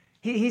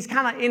 He's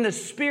kind of in the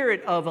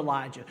spirit of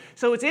Elijah.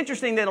 So it's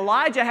interesting that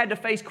Elijah had to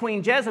face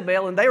Queen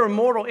Jezebel, and they were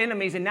mortal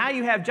enemies. And now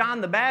you have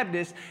John the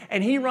Baptist,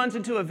 and he runs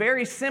into a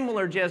very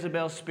similar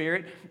Jezebel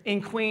spirit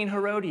in Queen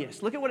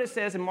Herodias. Look at what it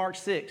says in Mark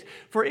 6.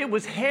 For it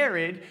was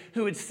Herod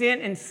who had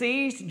sent and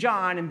seized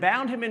John and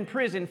bound him in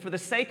prison for the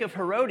sake of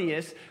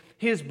Herodias,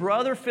 his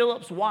brother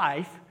Philip's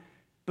wife.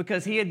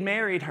 because he had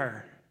married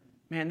her.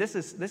 Man, this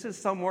is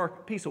some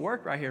piece of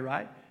work right here,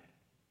 right?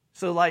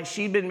 So like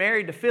she'd been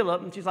married to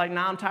Philip, and she's like,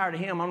 nah, I'm tired of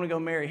him. I'm going to go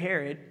marry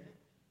Herod.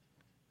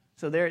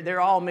 So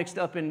they're all mixed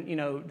up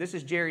in, this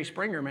is Jerry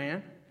Springer,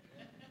 man.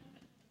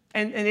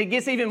 And it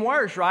gets even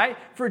worse, right?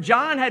 For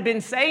John had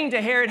been saying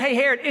to Herod, hey,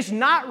 Herod, it's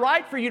not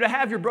right for you to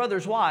have your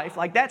brother's wife.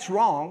 Like, that's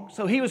wrong.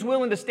 So he was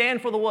willing to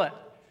stand for the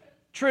what?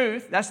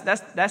 Truth.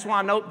 That's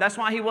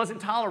why he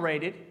wasn't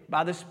tolerated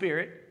by the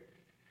Spirit.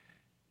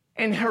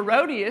 And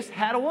Herodias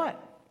had a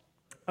what?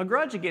 A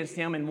grudge against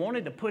him and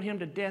wanted to put him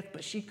to death,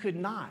 but she could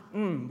not.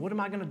 What am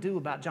I going to do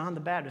about John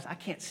the Baptist? I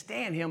can't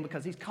stand him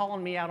because he's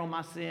calling me out on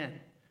my sin.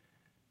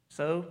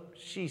 So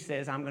she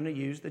says, I'm going to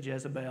use the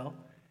Jezebel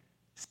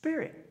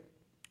spirit.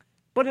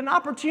 But an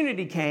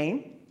opportunity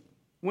came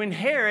when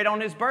Herod, on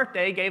his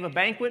birthday, gave a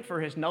banquet for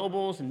his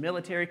nobles and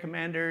military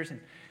commanders and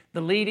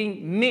the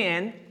leading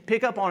men.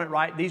 Pick up on it,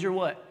 right? These are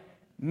what?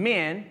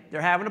 Men. They're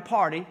having a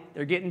party.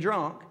 They're getting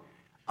drunk.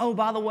 Oh,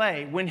 by the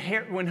way, when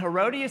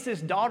Herodias'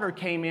 daughter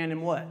came in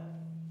and what?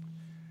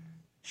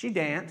 She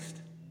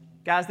danced.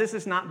 Guys, this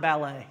is not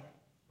ballet.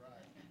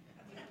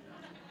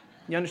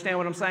 You understand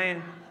what I'm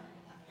saying?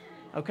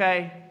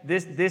 Okay?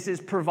 This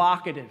is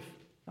provocative.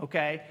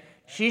 Okay?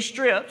 She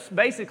strips,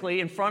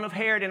 basically, in front of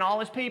Herod and all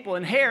his people.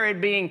 And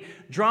Herod, being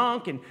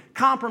drunk and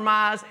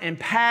compromised and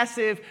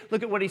passive,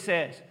 look at what he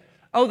says.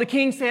 Oh, the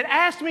king said,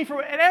 ask me for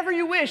whatever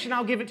you wish, and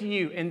I'll give it to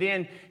you. And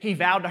then he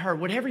vowed to her,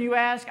 whatever you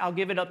ask, I'll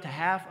give it up to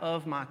half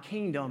of my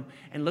kingdom.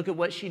 And look at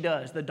what she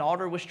does. The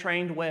daughter was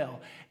trained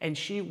well. And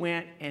she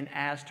went and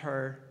asked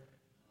her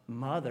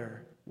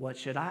mother, what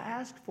should I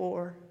ask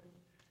for?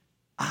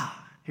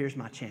 Here's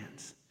my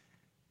chance.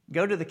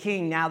 Go to the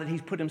king now that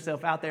he's put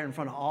himself out there in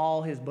front of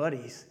all his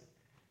buddies.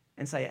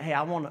 And say, hey,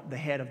 I want the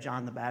head of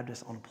John the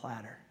Baptist on a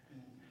platter.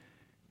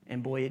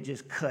 And boy, it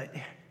just cut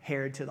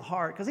Herod to the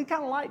heart because he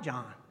kind of liked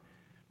John.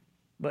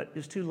 But it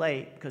was too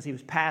late because he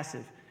was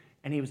passive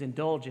and he was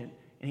indulgent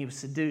and he was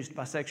seduced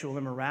by sexual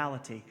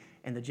immorality.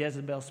 And the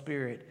Jezebel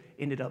spirit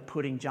ended up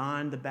putting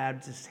John the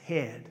Baptist's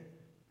head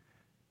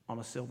on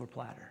a silver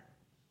platter.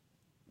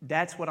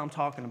 That's what I'm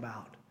talking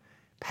about.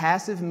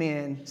 Passive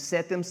men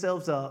set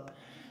themselves up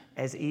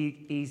as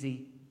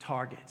easy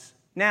targets.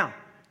 Now,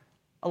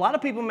 a lot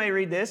of people may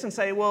read this and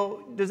say,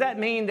 well, does that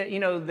mean that,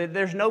 that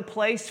there's no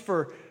place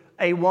for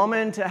a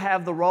woman to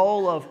have the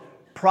role of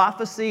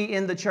prophecy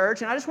in the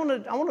church? And I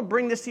want to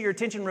bring this to your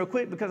attention real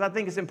quick because I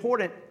think it's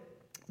important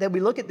that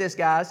we look at this,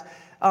 guys.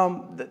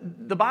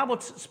 The Bible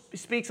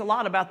speaks a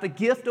lot about the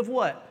gift of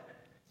what?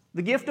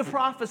 The gift of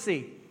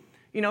prophecy.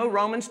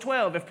 Romans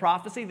 12, if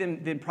prophecy,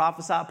 then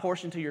prophesy a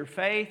portion to your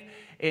faith.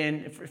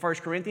 In 1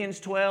 Corinthians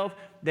 12,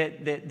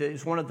 that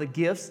is one of the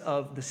gifts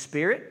of the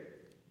Spirit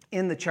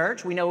in the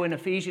church. We know in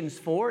Ephesians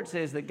 4, it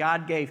says that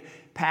God gave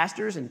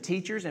pastors and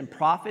teachers and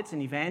prophets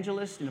and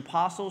evangelists and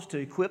apostles to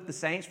equip the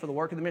saints for the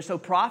work of the ministry. So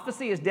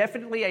prophecy is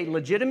definitely a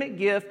legitimate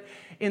gift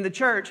in the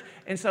church.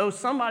 And so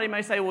somebody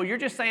may say, well, you're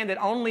just saying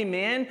that only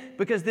men,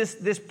 because this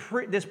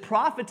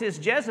prophetess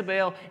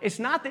Jezebel, it's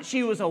not that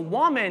she was a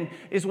woman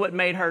is what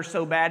made her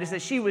so bad, it's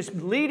that she was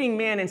leading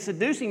men and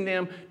seducing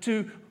them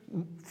to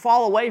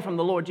fall away from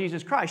the Lord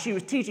Jesus Christ. She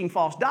was teaching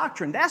false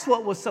doctrine. That's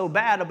what was so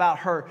bad about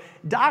her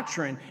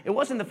doctrine. It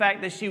wasn't the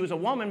fact that she was a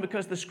woman,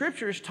 because the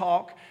scriptures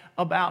talk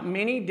about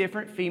many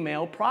different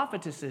female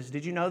prophetesses.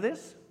 Did you know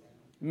this?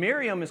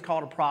 Miriam is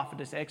called a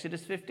prophetess,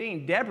 Exodus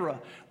 15.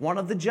 Deborah, one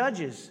of the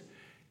judges.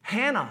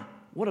 Hannah,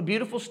 what a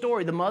beautiful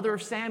story, the mother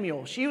of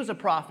Samuel. She was a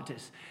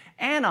prophetess.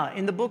 Anna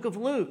in the book of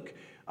Luke,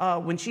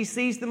 when she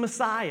sees the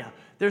Messiah.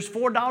 There's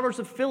 4 daughters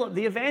of Philip,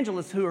 the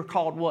evangelist, who are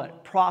called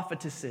what?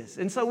 Prophetesses.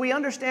 And so we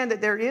understand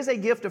that there is a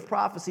gift of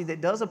prophecy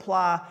that does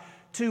apply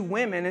to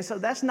women. And so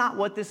that's not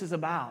what this is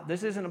about.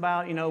 This isn't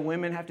about,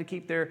 women have to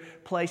keep their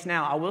place.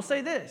 Now, I will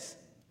say this.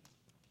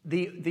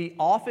 The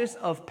office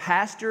of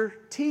pastor,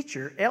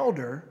 teacher,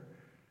 elder,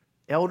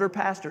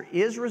 pastor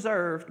is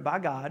reserved by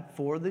God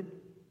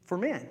for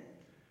men.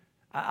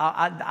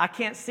 I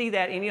can't see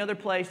that any other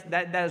place.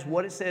 That is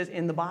what it says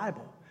in the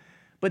Bible.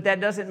 But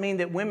that doesn't mean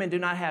that women do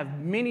not have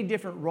many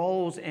different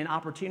roles and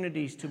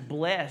opportunities to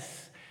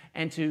bless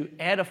and to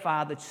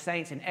edify the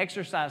saints and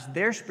exercise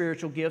their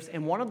spiritual gifts.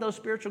 And one of those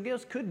spiritual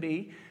gifts could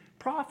be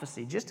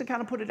prophecy. Just to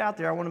kind of put it out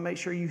there, I want to make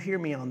sure you hear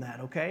me on that,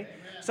 okay?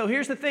 Amen. So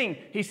here's the thing.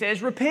 He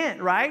says,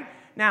 repent, right?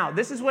 Now,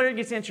 this is where it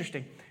gets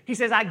interesting. He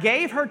says, I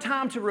gave her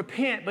time to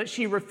repent, but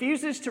she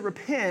refuses to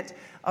repent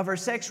of her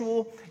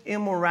sexual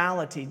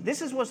immorality.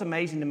 This is what's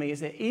amazing to me, is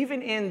that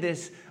even in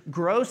this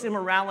gross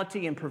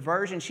immorality and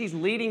perversion, she's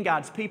leading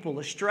God's people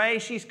astray.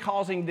 She's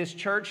causing this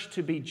church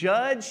to be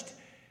judged.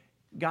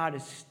 God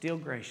is still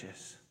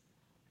gracious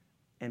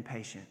and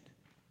patient.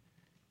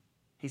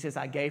 He says,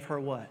 I gave her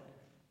what?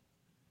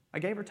 I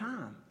gave her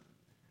time.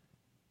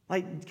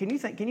 Like, can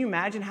you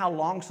imagine how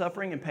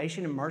long-suffering and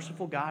patient and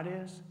merciful God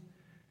is?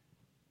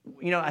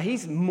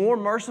 He's more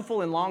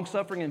merciful and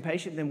long-suffering and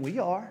patient than we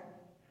are.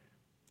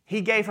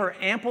 He gave her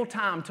ample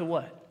time to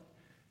what?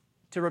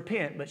 To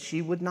repent, but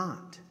she would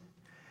not.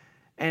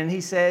 And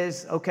he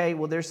says, okay,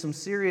 well, there's some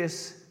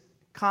serious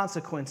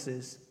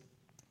consequences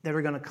that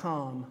are going to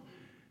come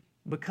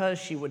because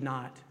she would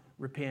not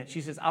repent.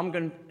 He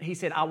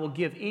said, I will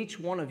give each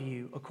one of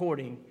you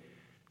according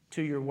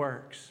to your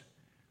works.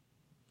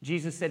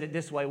 Jesus said it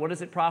this way, what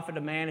does it profit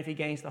a man if he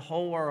gains the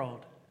whole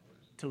world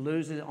to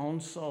lose his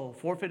own soul,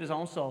 forfeit his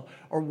own soul?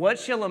 Or what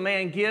shall a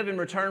man give in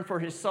return for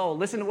his soul?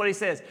 Listen to what he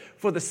says.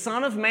 For the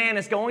Son of Man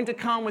is going to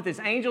come with his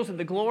angels in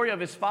the glory of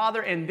his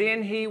Father, and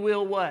then he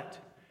will what?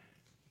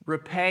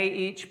 Repay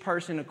each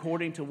person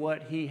according to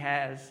what he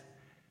has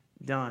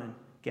done.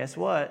 Guess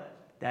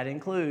what? That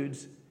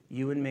includes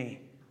you and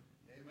me.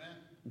 Amen.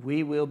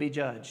 We will be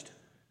judged.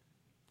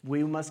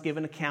 We must give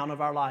an account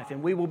of our life,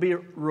 and we will be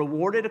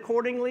rewarded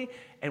accordingly,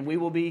 and we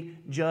will be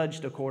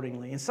judged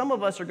accordingly. And some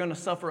of us are going to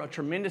suffer a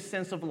tremendous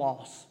sense of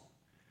loss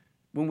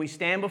when we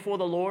stand before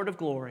the Lord of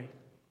glory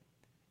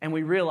and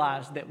we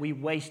realize that we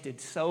wasted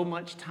so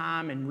much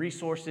time and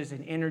resources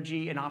and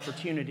energy and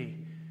opportunity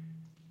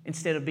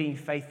instead of being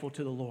faithful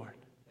to the Lord.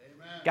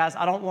 Amen. Guys,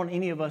 I don't want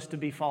any of us to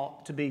be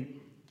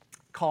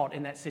caught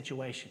in that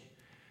situation.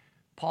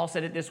 Paul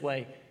said it this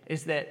way,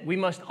 is that we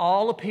must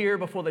all appear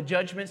before the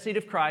judgment seat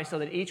of Christ so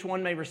that each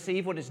one may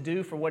receive what is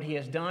due for what he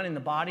has done in the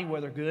body,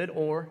 whether good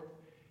or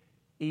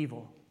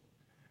evil.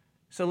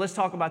 So let's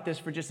talk about this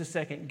for just a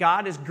second.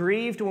 God is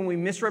grieved when we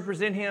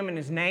misrepresent him and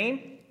his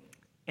name,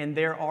 and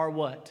there are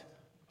what?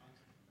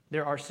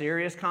 There are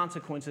serious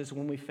consequences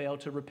when we fail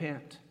to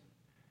repent.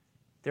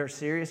 There are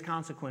serious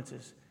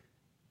consequences.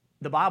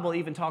 The Bible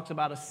even talks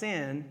about a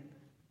sin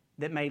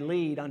that may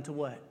lead unto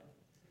what?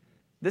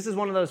 This is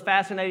one of those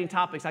fascinating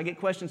topics. I get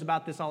questions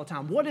about this all the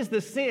time. What is the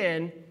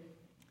sin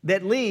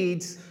that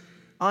leads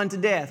unto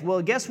death?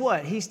 Well, guess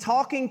what? He's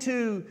talking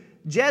to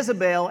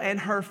Jezebel and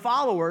her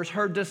followers,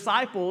 her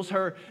disciples,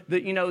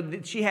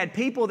 she had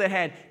people that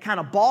had kind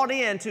of bought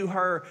into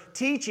her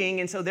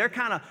teaching, and so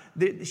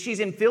she's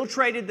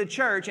infiltrated the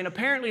church, and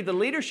apparently the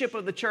leadership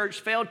of the church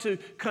failed to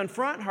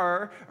confront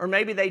her, or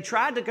maybe they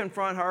tried to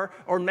confront her,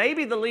 or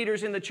maybe the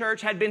leaders in the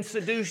church had been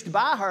seduced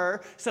by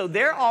her, so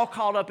they're all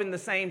caught up in the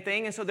same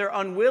thing, and so they're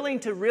unwilling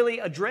to really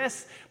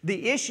address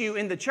the issue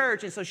in the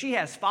church, and so she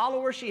has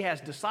followers, she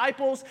has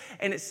disciples,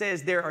 and it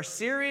says there are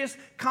serious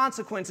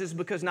consequences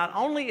because not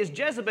only is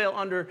Jezebel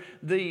under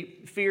the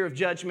fear of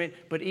judgment,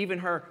 but even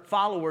her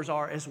followers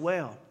are as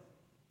well.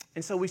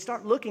 And so we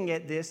start looking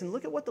at this, and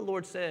look at what the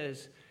Lord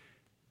says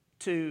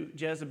to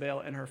Jezebel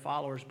and her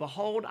followers.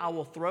 Behold, I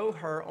will throw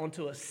her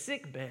onto a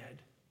sick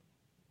bed,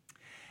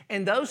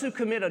 and those who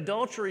commit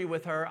adultery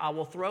with her I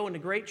will throw into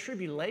great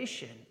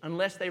tribulation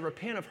unless they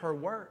repent of her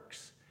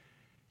works,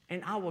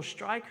 and I will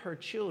strike her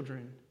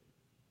children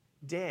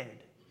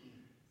dead.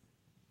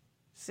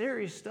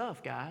 Serious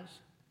stuff, guys.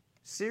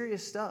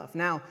 Serious stuff.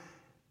 Now,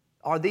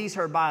 are these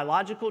her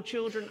biological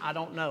children? I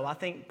don't know. I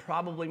think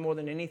probably more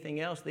than anything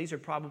else, these are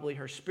probably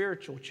her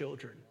spiritual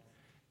children.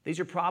 These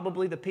are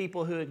probably the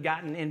people who had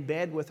gotten in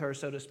bed with her,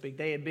 so to speak.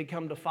 They had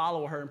become to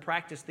follow her and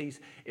practice these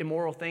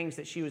immoral things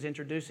that she was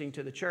introducing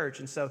to the church.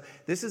 And so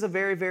this is a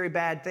very, very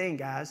bad thing,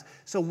 guys.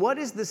 So what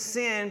is the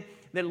sin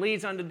that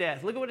leads unto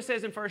death? Look at what it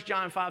says in 1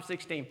 John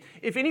 5:16.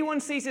 If anyone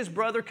sees his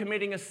brother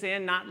committing a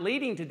sin not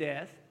leading to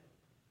death,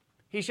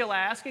 he shall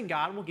ask, and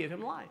God will give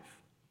him life.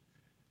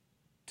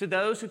 To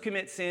those who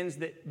commit sins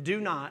that do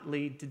not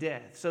lead to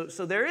death. So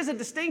there is a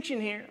distinction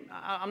here.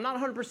 I'm not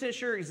 100%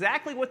 sure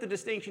exactly what the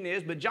distinction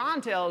is, but John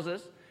tells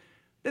us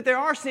that there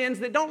are sins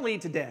that don't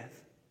lead to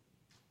death.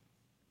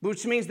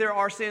 Which means there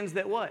are sins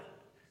that what?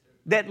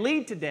 That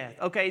lead to death.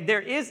 Okay,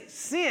 there is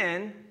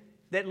sin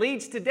that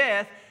leads to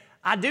death.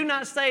 I do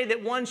not say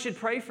that one should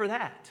pray for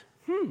that.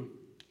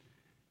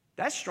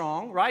 That's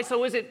strong, right?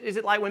 So is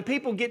it like when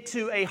people get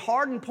to a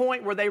hardened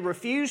point where they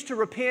refuse to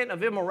repent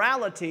of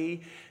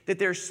immorality, that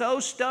they're so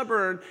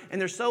stubborn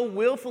and they're so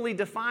willfully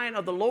defiant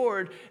of the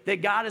Lord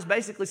that God is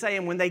basically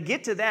saying when they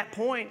get to that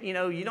point, you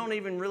don't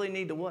even really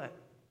need to what?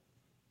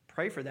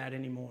 Pray for that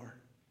anymore.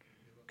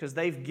 Because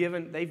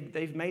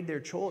they've made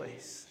their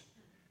choice.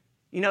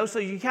 So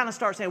you kind of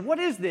start saying, what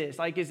is this?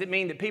 Like, does it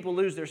mean that people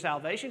lose their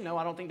salvation? No,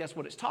 I don't think that's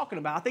what it's talking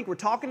about. I think we're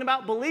talking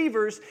about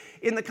believers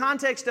in the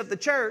context of the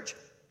church.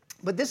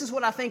 But this is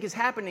what I think is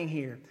happening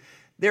here.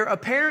 There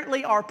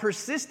apparently are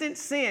persistent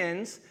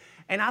sins,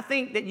 and I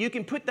think that you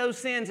can put those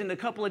sins into a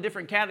couple of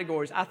different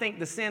categories. I think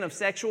the sin of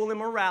sexual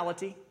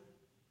immorality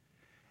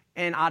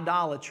and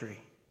idolatry.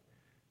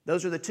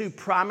 Those are the two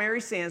primary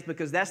sins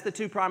because that's the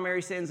two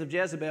primary sins of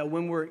Jezebel.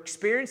 When we're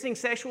experiencing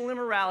sexual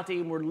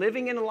immorality and we're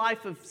living in a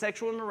life of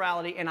sexual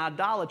immorality and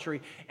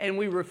idolatry, and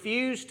we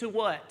refuse to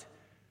what?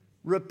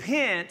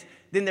 Repent,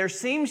 then there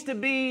seems to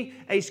be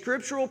a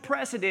scriptural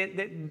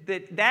precedent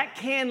that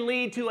can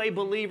lead to a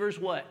believer's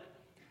what?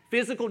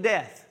 Physical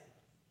death.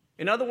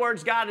 In other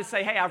words, God is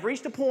saying, hey, I've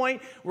reached a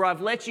point where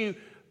I've let you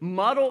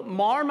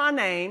mar my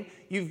name.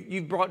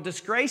 You've brought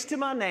disgrace to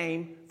my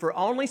name for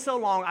only so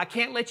long. I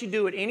can't let you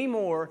do it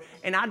anymore.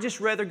 And I'd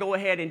just rather go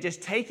ahead and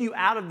just take you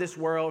out of this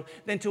world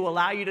than to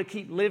allow you to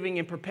keep living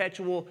in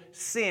perpetual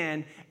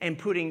sin and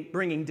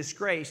bringing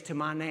disgrace to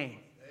my name.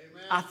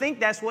 Amen. I think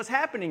that's what's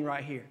happening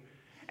right here.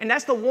 And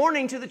that's the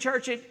warning to the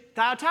church at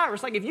Thyatira.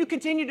 It's like, if you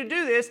continue to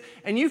do this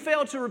and you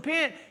fail to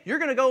repent, you're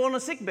going to go on a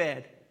sick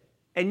bed.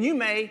 And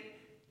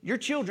your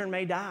children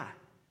may die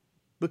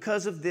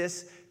because of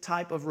this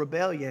type of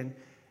rebellion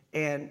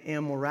and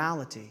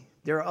immorality.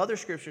 There are other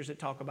scriptures that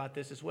talk about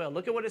this as well.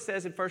 Look at what it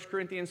says in 1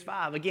 Corinthians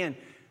 5. Again,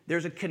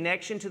 there's a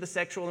connection to the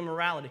sexual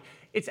immorality.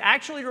 It's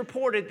actually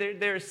reported that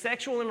there is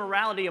sexual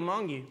immorality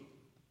among you,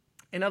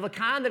 and of a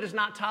kind that is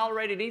not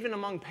tolerated even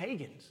among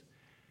pagans.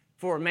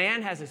 For a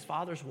man has his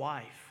father's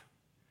wife,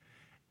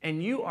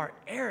 and you are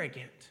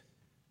arrogant.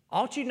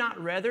 Ought you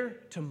not rather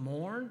to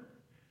mourn?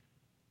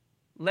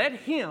 Let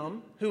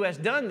him who has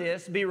done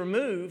this be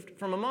removed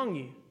from among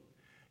you.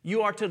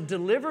 You are to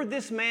deliver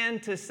this man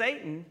to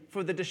Satan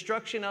for the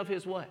destruction of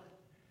his what?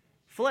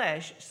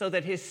 Flesh, so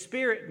that his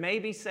spirit may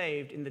be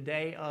saved in the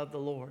day of the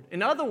Lord.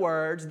 In other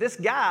words, this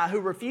guy who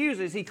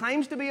refuses, he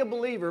claims to be a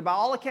believer. By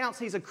all accounts,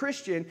 he's a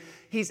Christian.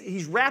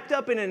 He's wrapped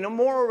up in an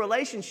immoral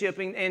relationship.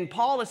 And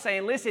Paul is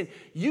saying, listen,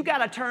 you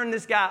got to turn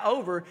this guy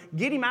over,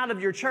 get him out of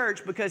your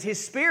church, because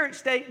his spirit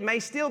state may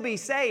still be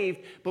saved,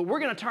 but we're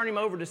going to turn him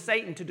over to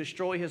Satan to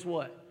destroy his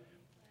what?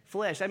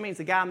 Flesh. That means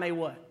the guy may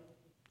what?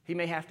 He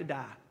may have to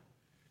die.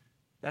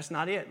 That's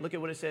not it. Look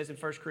at what it says in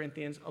 1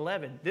 Corinthians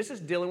 11. This is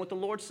dealing with the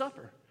Lord's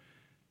Supper.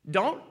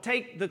 Don't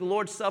take the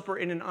Lord's Supper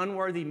in an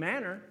unworthy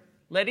manner.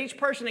 Let each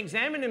person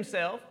examine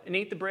himself and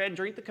eat the bread and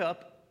drink the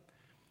cup.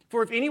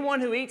 For if anyone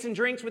who eats and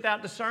drinks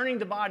without discerning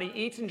the body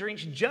eats and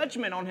drinks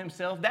judgment on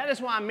himself, that is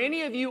why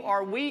many of you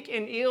are weak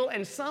and ill,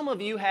 and some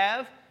of you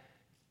have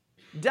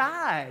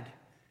died.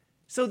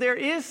 So there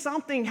is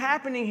something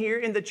happening here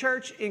in the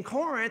church in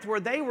Corinth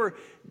where they were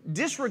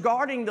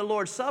disregarding the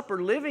Lord's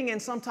Supper, living in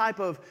some type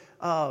of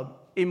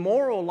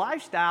immoral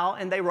lifestyle,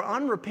 and they were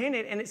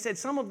unrepentant. And it said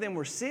some of them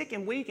were sick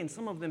and weak, and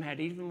some of them had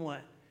even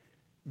what?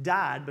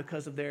 Died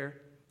because of their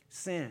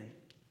sin.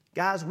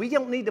 Guys, we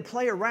don't need to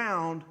play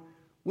around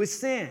with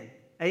sin.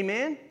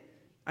 Amen?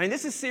 I mean,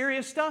 this is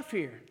serious stuff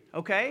here,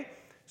 okay?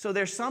 So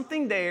there's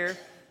something there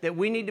that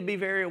we need to be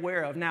very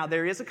aware of. Now,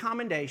 there is a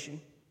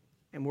commendation,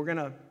 and we're going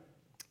to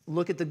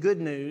look at the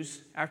good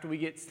news after we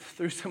get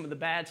through some of the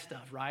bad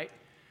stuff, right?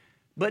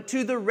 But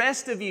to the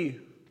rest of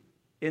you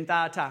in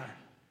Thyatira.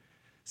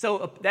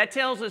 So that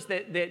tells us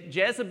that the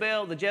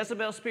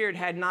Jezebel spirit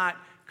had not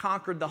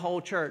conquered the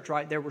whole church,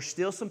 right? There were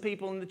still some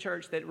people in the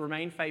church that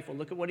remained faithful.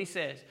 Look at what he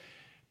says.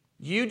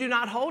 You do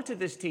not hold to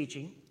this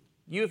teaching.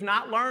 You have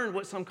not learned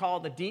what some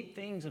call the deep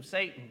things of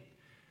Satan.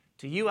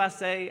 To you I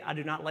say, I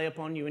do not lay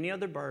upon you any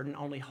other burden,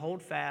 only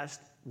hold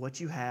fast what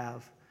you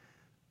have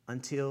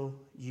until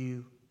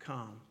you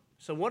come.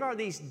 So what are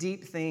these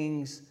deep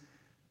things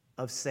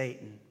of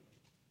Satan?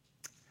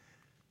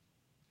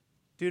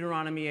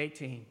 Deuteronomy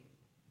 18.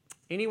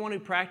 Anyone who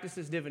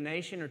practices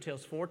divination or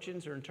tells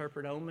fortunes or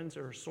interprets omens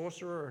or a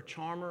sorcerer or a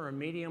charmer or a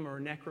medium or a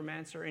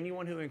necromancer,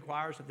 anyone who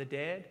inquires of the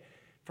dead,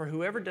 for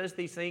whoever does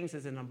these things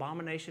is an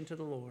abomination to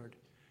the Lord.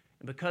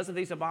 And because of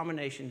these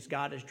abominations,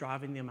 God is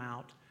driving them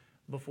out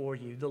before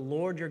you. The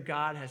Lord your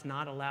God has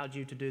not allowed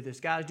you to do this.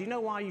 Guys, do you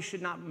know why you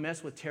should not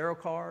mess with tarot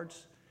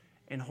cards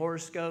and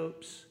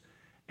horoscopes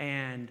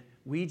and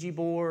Ouija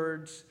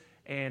boards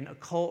and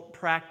occult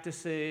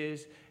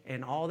practices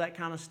and all that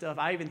kind of stuff?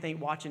 I even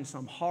think watching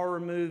some horror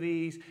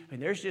movies. I mean,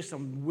 there's just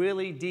some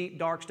really deep,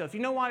 dark stuff. You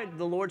know why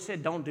the Lord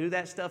said don't do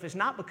that stuff? It's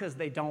not because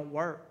they don't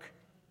work.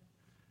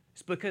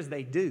 It's because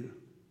they do.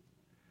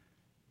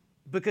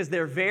 Because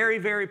they're very,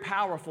 very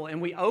powerful,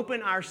 and we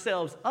open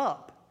ourselves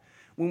up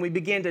when we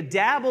begin to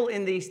dabble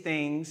in these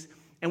things,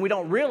 and we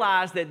don't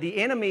realize that the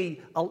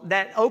enemy,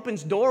 that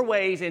opens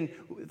doorways and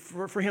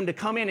for him to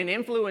come in and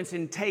influence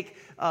and take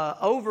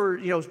over,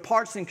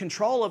 parts and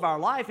control of our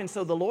life. And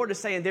so the Lord is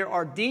saying there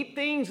are deep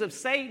things of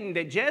Satan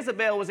that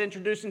Jezebel was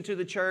introducing to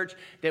the church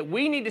that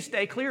we need to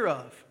stay clear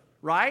of,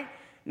 right?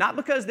 Not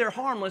because they're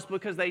harmless,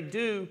 because they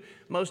do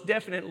most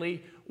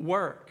definitely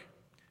work,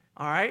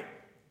 all right?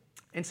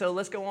 And so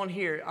let's go on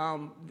here.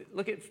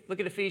 Look at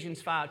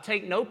Ephesians 5.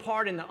 Take no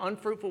part in the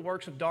unfruitful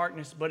works of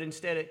darkness, but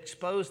instead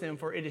expose them,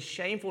 for it is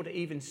shameful to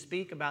even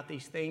speak about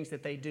these things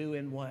that they do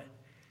in what?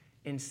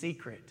 In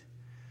secret.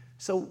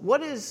 So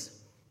what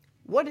is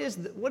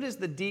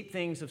the deep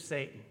things of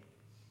Satan?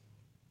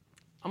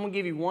 I'm going to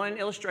give you one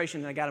illustration,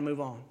 and I got to move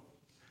on.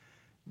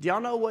 Do y'all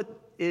know what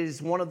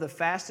is one of the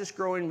fastest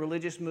growing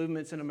religious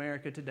movements in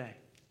America today?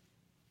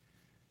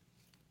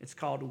 It's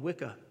called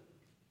Wicca.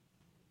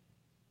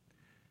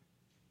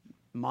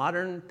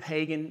 Modern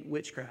pagan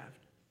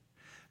witchcraft.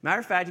 Matter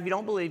of fact, if you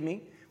don't believe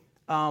me,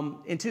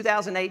 in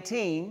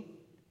 2018,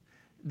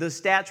 the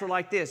stats were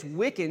like this.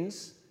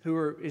 Wiccans,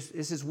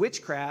 this is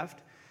witchcraft,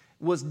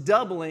 was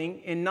doubling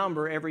in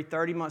number every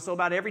 30 months. So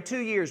about every 2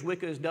 years,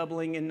 Wicca is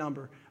doubling in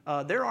number.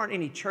 There aren't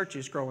any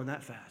churches growing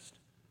that fast.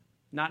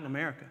 Not in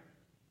America.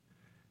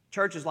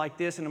 Churches like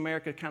this in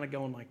America kind of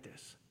going like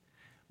this.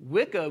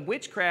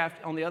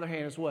 Witchcraft, on the other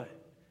hand, is what?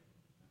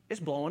 It's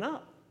blowing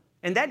up.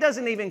 And that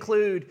doesn't even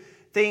include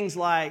things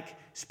like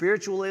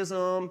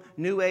spiritualism,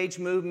 New Age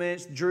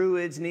movements,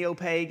 Druids,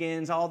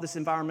 neo-pagans, all this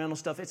environmental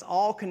stuff. It's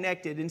all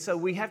connected. And so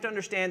we have to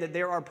understand that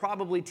there are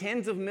probably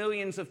tens of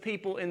millions of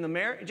people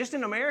just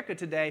in America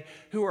today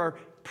who are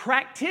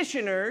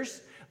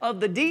practitioners of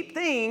the deep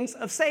things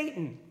of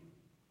Satan.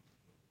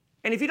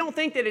 And if you don't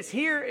think that it's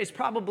here, it's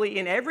probably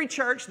in every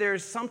church.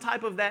 There's some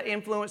type of that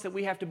influence that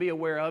we have to be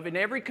aware of in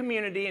every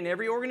community, in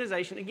every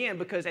organization. Again,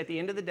 because at the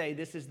end of the day,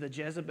 this is the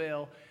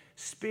Jezebel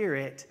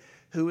spirit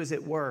who is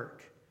at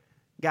work.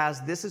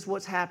 Guys, this is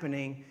what's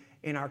happening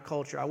in our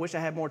culture. I wish I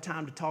had more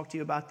time to talk to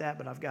you about that,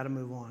 but I've got to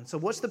move on. So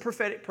what's the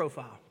prophetic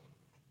profile?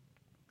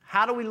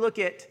 How do we look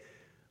at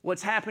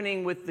what's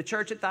happening with the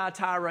church at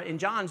Thyatira in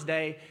John's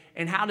day,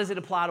 and how does it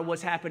apply to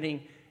what's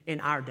happening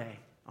in our day?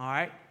 All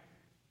right?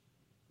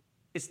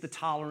 It's the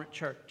tolerant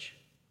church.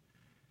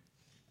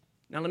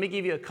 Now, let me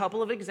give you a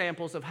couple of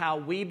examples of how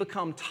we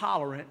become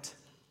tolerant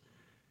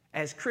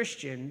as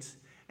Christians,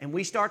 and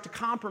we start to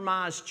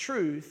compromise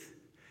truth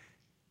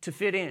to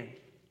fit in,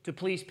 to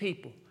please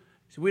people.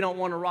 So we don't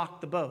want to rock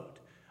the boat.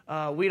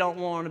 We don't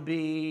want to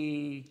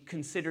be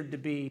considered to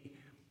be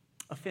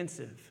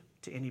offensive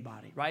to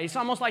anybody, right? It's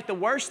almost like the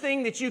worst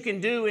thing that you can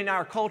do in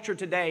our culture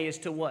today is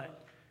to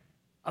what?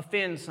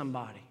 Offend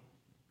somebody.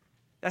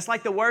 That's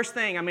like the worst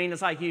thing. I mean,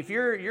 it's like if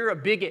you're a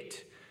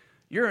bigot,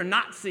 you're a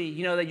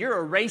Nazi, that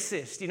you're a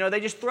racist. They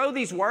just throw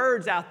these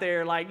words out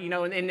there like,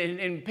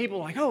 and people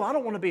are like, oh, I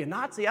don't want to be a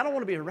Nazi. I don't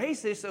want to be a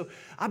racist, so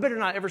I better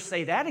not ever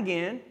say that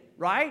again,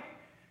 right?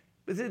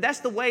 But that's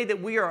the way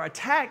that we are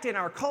attacked in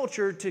our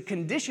culture to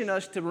condition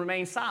us to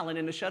remain silent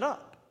and to shut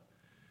up.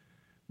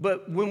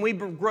 But when we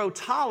grow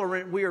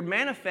tolerant, we are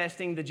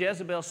manifesting the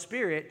Jezebel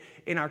spirit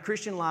in our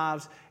Christian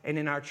lives and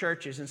in our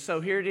churches. And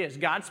so here it is.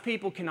 God's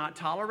people cannot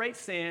tolerate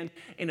sin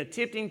in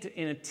attempting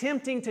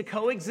to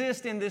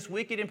coexist in this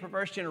wicked and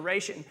perverse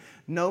generation,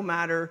 no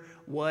matter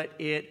what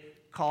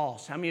it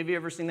costs. How many of you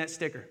ever seen that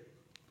sticker?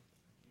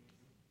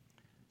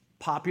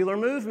 Popular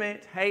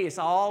movement. Hey, it's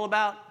all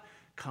about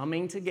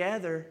coming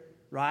together,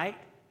 right?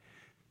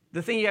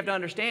 The thing you have to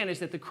understand is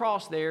that the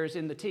cross there is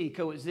in the T,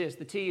 coexist.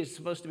 The T is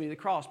supposed to be the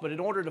cross. But in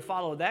order to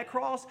follow that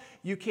cross,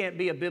 you can't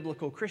be a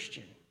biblical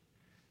Christian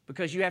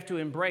because you have to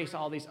embrace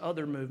all these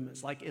other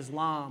movements like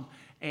Islam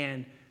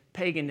and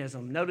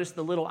paganism. Notice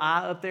the little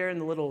I up there and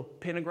the little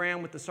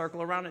pentagram with the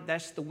circle around it?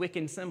 That's the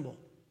Wiccan symbol,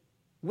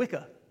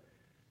 Wicca.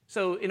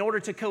 So in order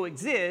to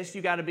coexist,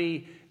 you got to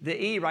be,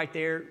 the E right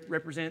there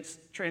represents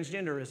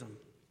transgenderism.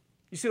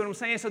 You see what I'm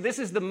saying? So this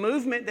is the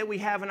movement that we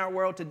have in our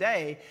world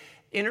today.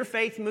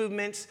 Interfaith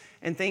movements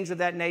and things of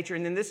that nature.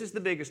 And then this is the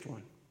biggest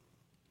one.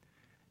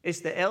 It's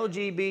the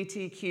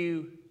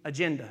LGBTQ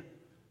agenda.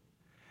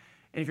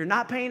 And if you're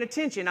not paying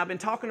attention, I've been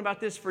talking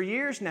about this for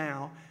years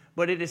now,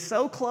 but it is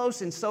so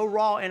close and so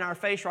raw in our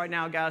face right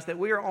now, guys, that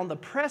we are on the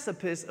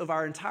precipice of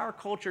our entire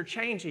culture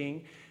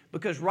changing,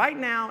 because right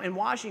now in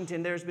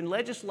Washington, there's been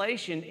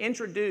legislation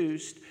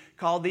introduced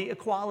called the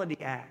Equality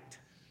Act.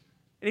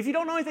 And if you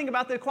don't know anything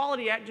about the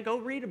Equality Act, go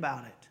read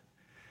about it.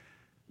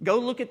 Go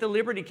look at the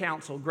Liberty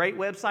Council, great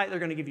website. They're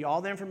going to give you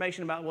all the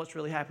information about what's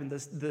really happened.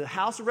 The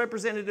House of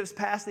Representatives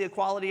passed the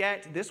Equality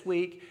Act this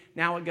week.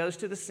 Now it goes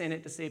to the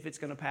Senate to see if it's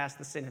going to pass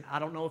the Senate. I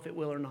don't know if it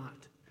will or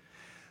not.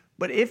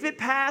 But if it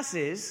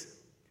passes,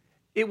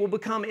 it will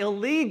become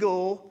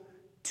illegal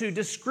to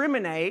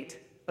discriminate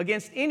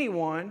against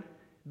anyone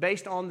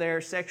based on their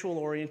sexual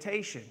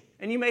orientation.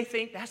 And you may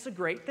think that's a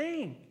great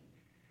thing.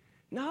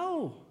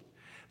 No.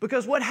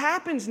 Because what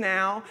happens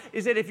now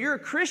is that if you're a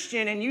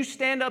Christian and you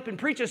stand up and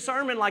preach a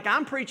sermon like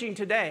I'm preaching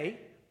today,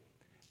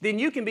 then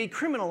you can be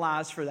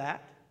criminalized for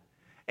that.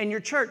 And your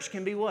church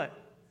can be what?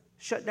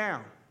 Shut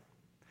down.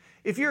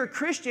 If you're a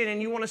Christian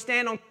and you want to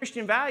stand on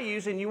Christian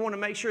values and you want to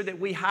make sure that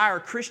we hire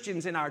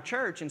Christians in our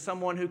church, and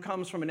someone who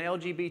comes from an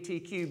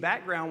LGBTQ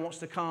background wants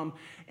to come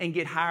and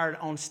get hired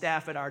on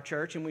staff at our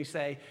church, and we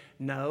say,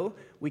 no,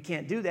 we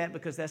can't do that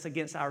because that's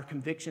against our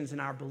convictions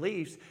and our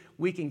beliefs,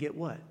 we can get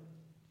what?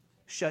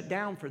 Shut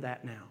down for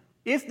that now.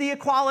 If the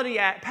Equality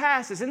Act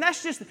passes, and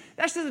that's just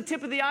the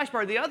tip of the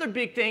iceberg. The other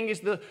big thing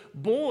is the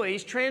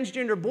boys,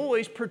 transgender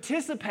boys,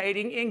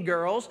 participating in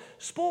girls'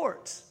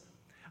 sports.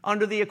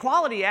 Under the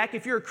Equality Act,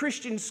 if you're a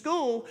Christian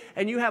school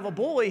and you have a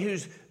boy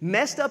who's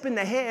messed up in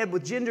the head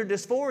with gender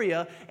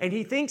dysphoria and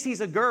he thinks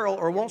he's a girl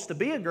or wants to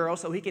be a girl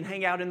so he can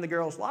hang out in the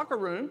girls' locker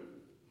room,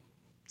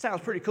 sounds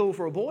pretty cool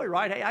for a boy,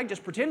 right? Hey, I can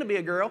just pretend to be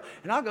a girl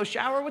and I'll go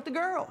shower with the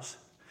girls.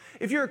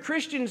 If you're a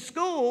Christian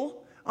school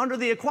under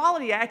the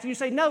Equality Act, you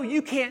say, no, you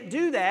can't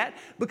do that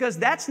because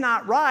that's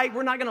not right.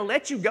 We're not going to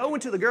let you go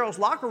into the girls'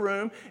 locker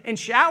room and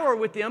shower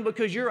with them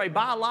because you're a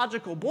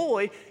biological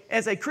boy.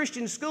 As a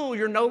Christian school,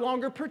 you're no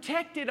longer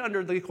protected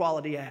under the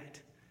Equality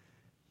Act.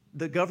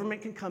 The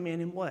government can come in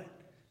and what?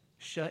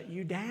 Shut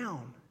you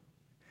down.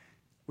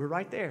 We're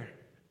right there.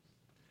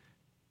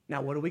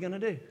 Now, what are we going to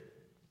do?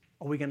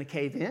 Are we going to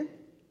cave in?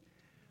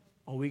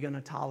 Are we going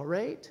to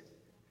tolerate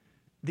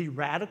the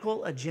radical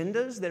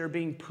agendas that are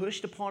being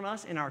pushed upon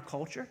us in our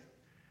culture?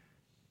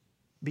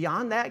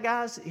 Beyond that,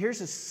 guys,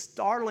 here's a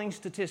startling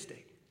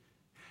statistic.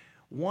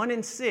 1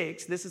 in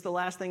 6, this is the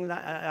last thing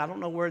that I don't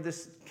know where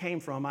this came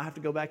from. I have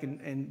to go back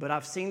but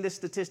I've seen this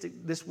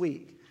statistic this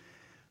week.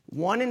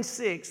 1 in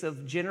 6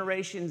 of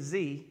Generation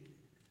Z,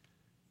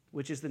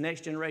 which is the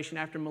next generation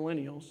after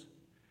millennials,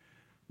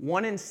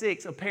 1 in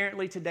 6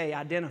 apparently today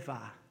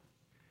identify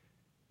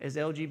as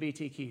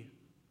LGBTQ.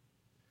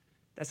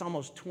 That's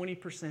almost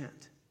 20%.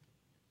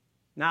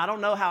 Now, I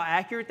don't know how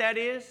accurate that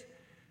is,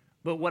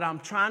 but what I'm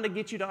trying to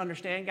get you to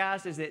understand,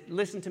 guys, is that,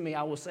 listen to me,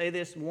 I will say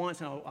this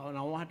once and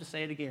I won't have to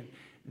say it again.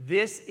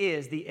 This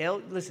is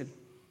listen,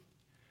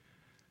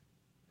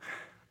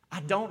 I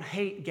don't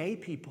hate gay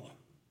people.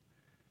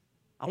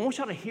 I want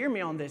y'all to hear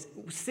me on this.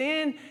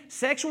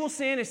 Sexual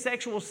sin is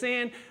sexual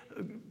sin.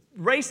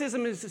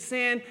 Racism is a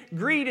sin.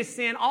 Greed is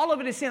sin. All of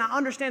it is sin. I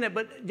understand it,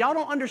 but y'all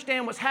don't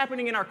understand what's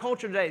happening in our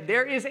culture today.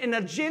 There is an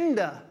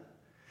agenda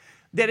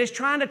that is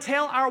trying to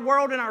tell our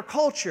world and our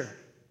culture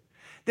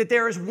that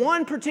there is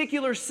one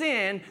particular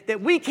sin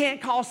that we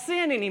can't call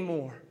sin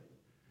anymore.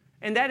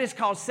 And that is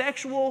called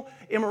sexual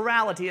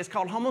immorality. It's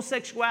called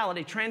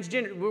homosexuality,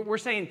 transgender. We're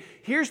saying,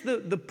 here's the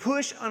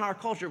push on our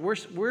culture.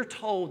 We're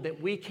told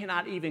that we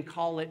cannot even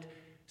call it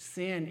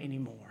sin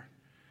anymore.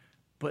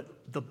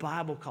 But the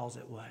Bible calls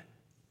it what?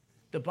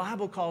 The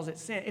Bible calls it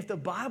sin. If the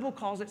Bible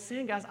calls it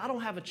sin, guys, I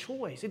don't have a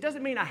choice. It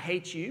doesn't mean I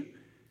hate you.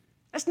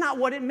 That's not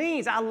what it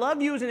means. I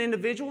love you as an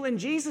individual, and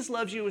Jesus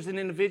loves you as an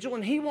individual,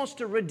 and He wants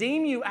to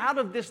redeem you out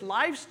of this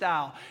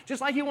lifestyle, just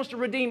like He wants to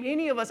redeem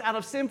any of us out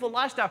of sinful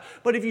lifestyle.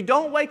 But if you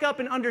don't wake up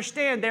and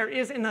understand, there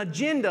is an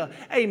agenda,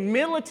 a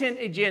militant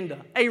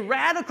agenda, a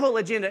radical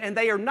agenda, and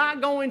they are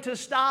not going to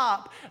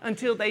stop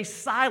until they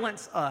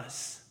silence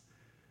us.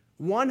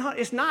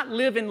 It's not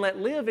live and let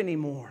live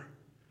anymore.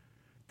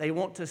 They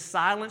want to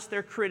silence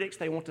their critics.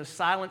 They want to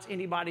silence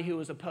anybody who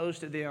is opposed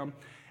to them.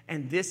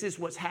 And this is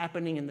what's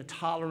happening in the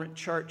tolerant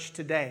church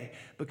today,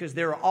 because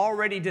there are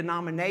already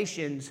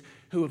denominations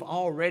who have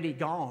already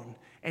gone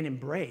and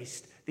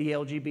embraced the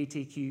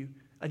LGBTQ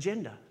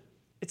agenda.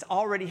 It's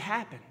already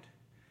happened.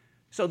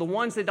 So the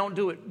ones that don't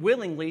do it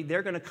willingly,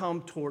 they're going to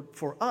come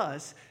for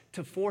us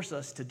to force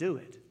us to do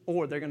it,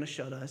 or they're going to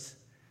shut us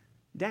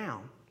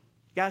down.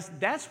 Guys,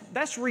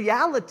 that's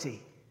reality,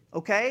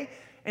 okay?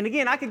 And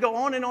again, I could go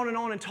on and on and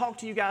on and talk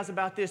to you guys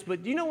about this,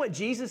 but do you know what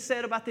Jesus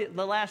said about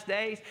the last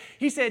days?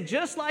 He said,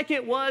 just like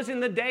it was in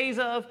the days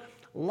of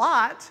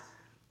Lot,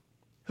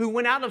 who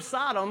went out of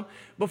Sodom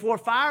before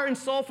fire and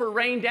sulfur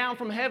rained down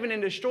from heaven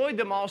and destroyed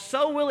them all,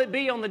 so will it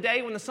be on the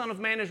day when the Son of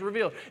Man is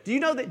revealed. Do you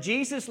know that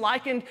Jesus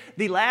likened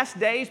the last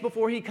days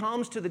before He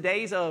comes to the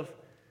days of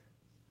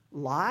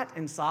Lot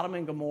and Sodom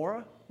and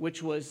Gomorrah,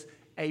 which was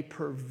a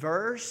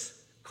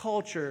perverse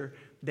culture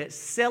that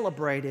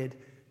celebrated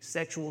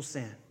sexual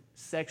sin,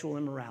 sexual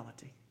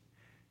immorality.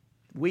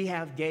 We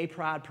have gay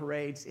pride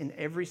parades in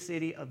every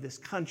city of this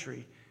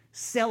country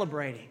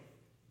celebrating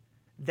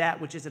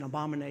that which is an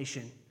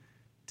abomination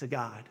to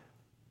God.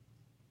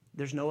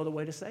 There's no other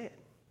way to say it.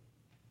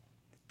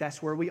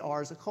 That's where we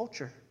are as a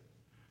culture.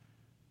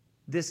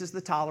 This is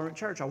the tolerant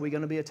church. Are we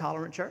going to be a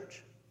tolerant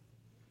church?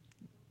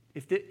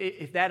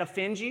 If that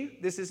offends you,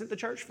 this isn't the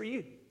church for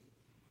you.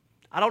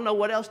 I don't know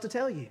what else to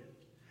tell you.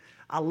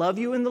 I love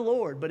you in the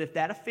Lord, but if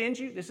that offends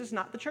you, this is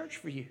not the church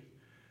for you.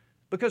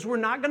 Because we're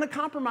not going to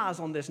compromise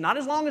on this, not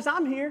as long as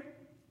I'm here.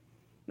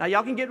 Now,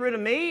 y'all can get rid of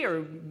me,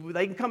 or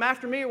they can come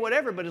after me or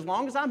whatever, but as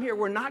long as I'm here,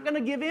 we're not going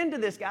to give in to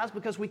this, guys,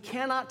 because we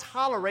cannot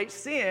tolerate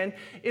sin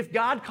if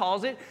God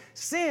calls it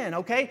sin,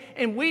 okay?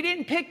 And we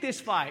didn't pick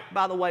this fight,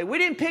 by the way. We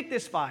didn't pick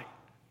this fight.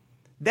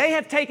 They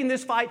have taken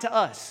this fight to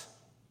us.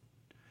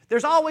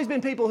 There's always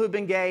been people who've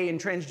been gay and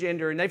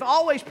transgender, and they've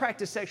always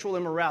practiced sexual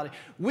immorality.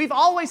 We've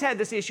always had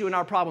this issue in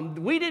our problem.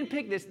 We didn't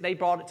pick this. They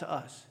brought it to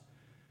us.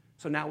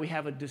 So now we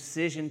have a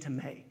decision to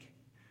make.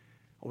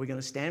 Are we going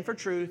to stand for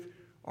truth,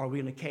 or are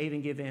we going to cave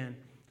and give in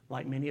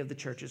like many of the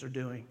churches are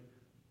doing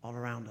all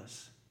around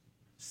us?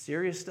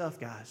 Serious stuff,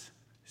 guys.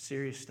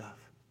 Serious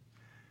stuff.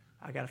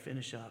 I got to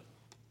finish up.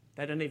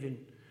 I didn't even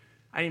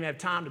have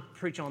time to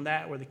preach on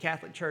that, where the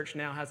Catholic Church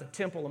now has a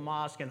temple, a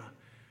mosque, and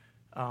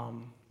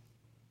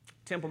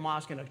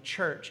a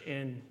church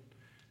in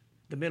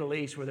the Middle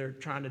East where they're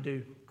trying to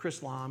do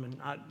Chrislam. And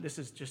this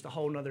is just a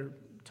whole other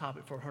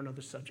topic for a whole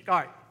other subject. All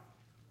right.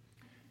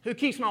 Who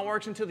keeps my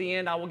works until the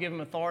end, I will give him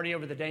authority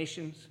over the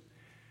nations.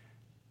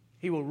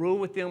 He will rule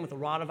with them with a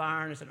rod of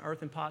iron as an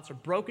earthen pots are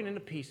broken into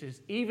pieces,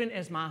 even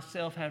as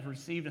myself have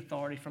received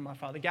authority from my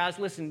Father. Guys,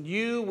 listen,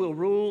 you will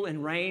rule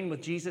and reign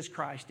with Jesus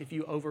Christ if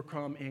you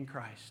overcome in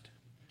Christ.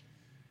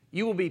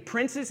 You will be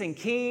princes and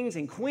kings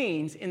and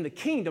queens in the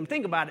kingdom.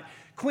 Think about it.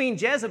 Queen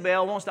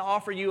Jezebel wants to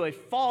offer you a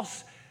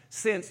false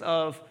sense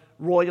of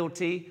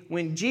royalty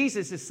when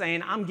Jesus is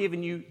saying, I'm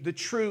giving you the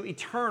true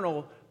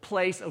eternal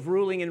place of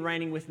ruling and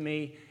reigning with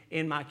me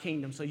in my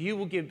kingdom. So you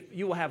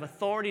will have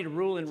authority to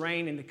rule and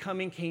reign in the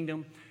coming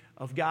kingdom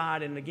of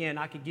God. And again,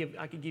 I could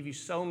give you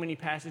so many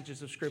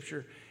passages of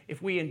Scripture.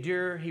 If we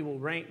endure, we will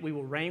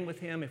reign with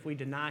Him. If we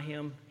deny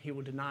Him, He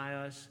will deny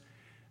us.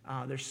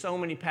 There's so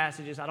many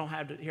passages. I don't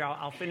have to here.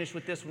 I'll finish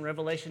with this one,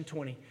 Revelation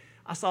 20.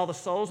 I saw the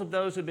souls of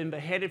those who had been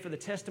beheaded for the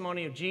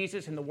testimony of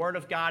Jesus and the word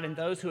of God, and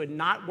those who had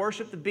not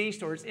worshipped the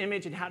beast or its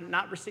image and had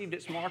not received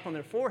its mark on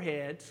their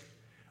foreheads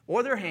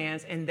or their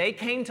hands, and they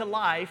came to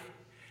life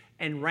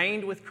and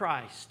reigned with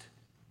Christ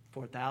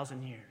for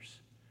 1,000 years.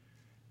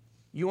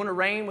 You want to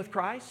reign with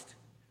Christ?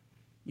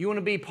 You want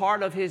to be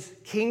part of his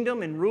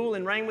kingdom and rule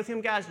and reign with him,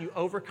 guys? You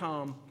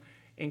overcome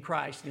in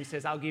Christ. And he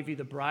says, I'll give you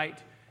the bright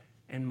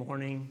and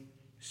morning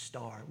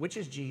star, which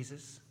is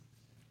Jesus.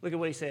 Look at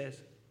what he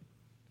says.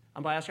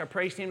 I'm going to ask our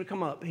praise team to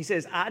come up. He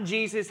says, I,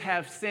 Jesus,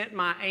 have sent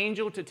my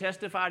angel to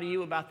testify to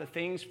you about the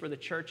things for the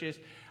churches.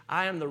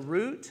 I am the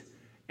root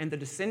and the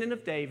descendant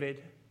of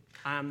David.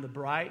 I am the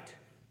bright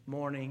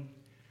morning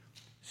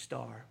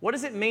star. What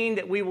does it mean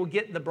that we will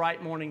get the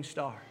bright morning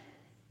star?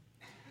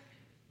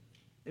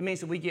 It means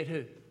that we get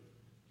who?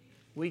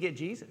 We get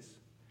Jesus.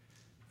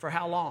 For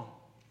how long?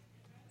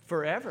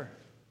 Forever.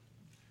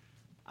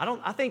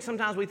 I think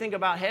sometimes we think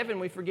about heaven,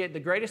 we forget the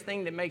greatest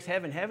thing that makes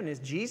heaven heaven is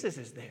Jesus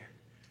is there.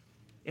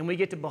 And we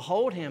get to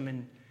behold him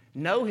and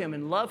know him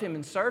and love him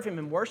and serve him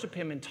and worship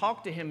him and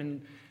talk to him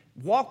and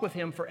walk with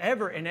him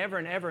forever and ever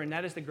and ever. And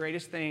that is the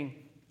greatest thing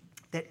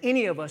that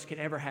any of us could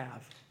ever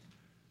have,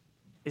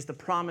 is the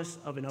promise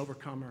of an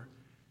overcomer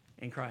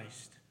in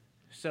Christ.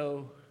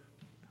 So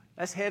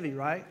that's heavy,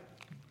 right?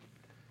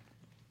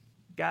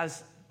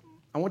 Guys,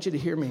 I want you to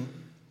hear me.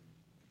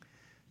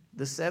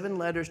 The 7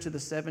 letters to the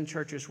 7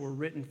 churches were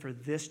written for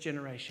this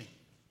generation.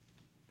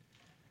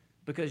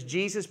 Because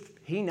Jesus,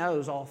 he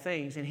knows all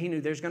things, and he knew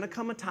there's going to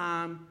come a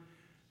time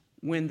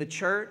when the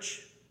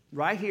church,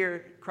 right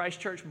here, Christ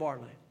Church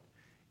Bartlett,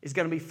 is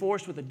going to be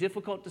forced with a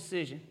difficult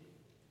decision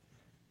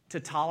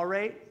to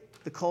tolerate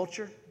the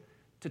culture,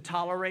 to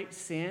tolerate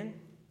sin,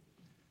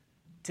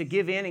 to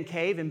give in and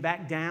cave and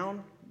back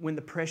down when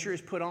the pressure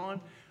is put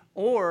on,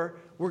 or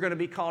we're going to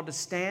be called to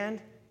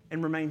stand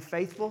and remain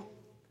faithful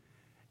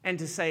and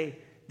to say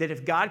that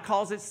if God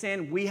calls it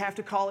sin, we have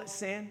to call it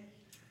sin.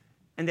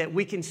 And that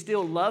we can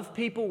still love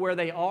people where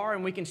they are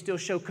and we can still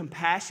show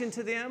compassion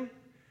to them.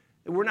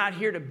 We're not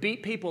here to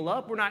beat people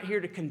up. We're not here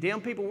to condemn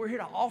people. We're here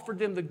to offer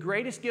them the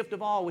greatest gift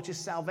of all, which is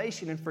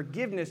salvation and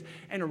forgiveness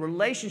and a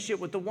relationship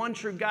with the one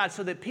true God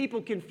so that people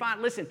can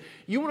find, listen,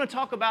 you want to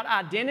talk about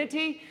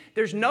identity?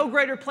 There's no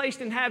greater place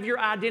than have your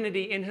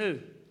identity in who?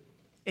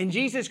 In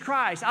Jesus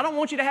Christ. I don't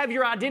want you to have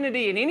your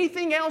identity in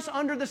anything else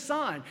under the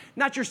sun.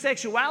 Not your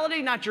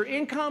sexuality, not your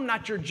income,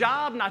 not your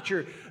job, not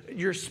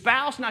your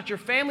spouse, not your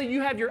family. You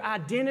have your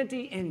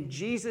identity in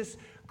Jesus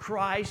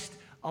Christ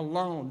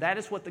alone. That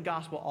is what the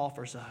gospel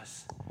offers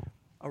us.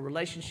 A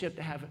relationship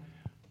to have,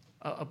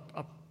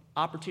 a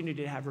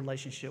opportunity to have a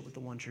relationship with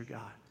the one true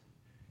God.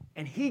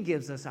 And he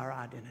gives us our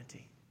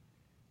identity.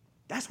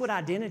 That's what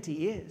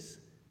identity is,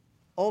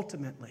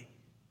 ultimately.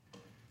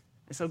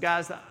 And so,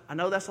 guys, I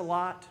know that's a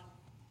lot.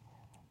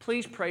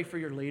 Please pray for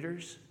your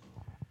leaders.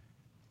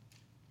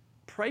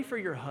 Pray for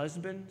your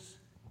husbands.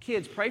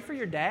 Kids, pray for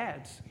your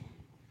dads.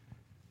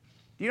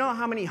 Do you know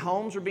how many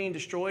homes are being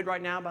destroyed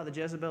right now by the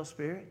Jezebel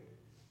spirit?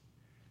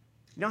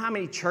 You know how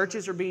many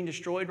churches are being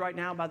destroyed right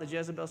now by the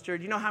Jezebel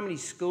spirit? You know how many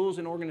schools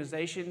and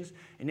organizations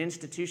and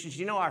institutions?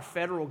 You know our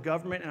federal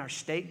government and our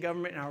state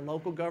government and our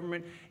local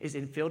government is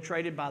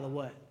infiltrated by the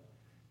what?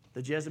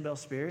 The Jezebel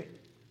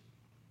spirit?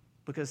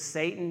 Because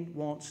Satan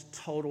wants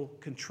total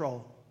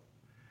control.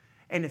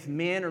 And if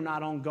men are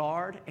not on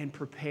guard and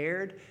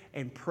prepared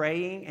and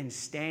praying and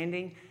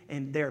standing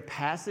and they're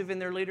passive in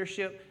their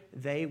leadership,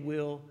 they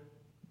will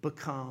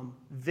become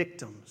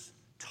victims,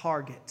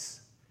 targets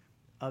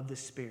of the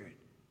Spirit.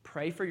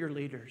 Pray for your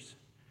leaders.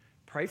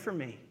 Pray for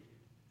me.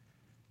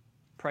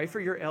 Pray for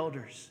your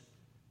elders.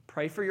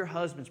 Pray for your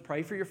husbands.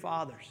 Pray for your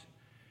fathers.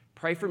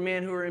 Pray for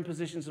men who are in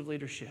positions of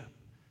leadership.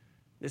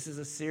 This is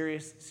a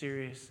serious,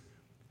 serious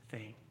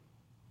thing.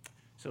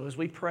 So as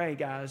we pray,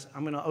 guys,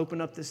 I'm going to open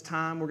up this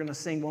time. We're going to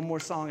sing one more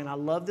song. And I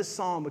love this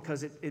song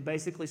because it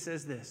basically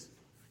says this.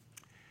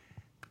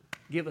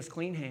 Give us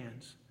clean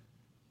hands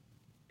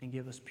and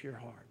give us pure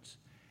hearts.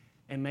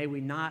 And may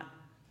we not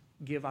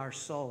give our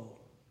soul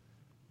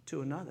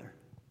to another.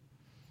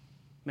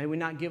 May we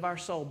not give our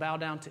soul, bow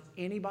down to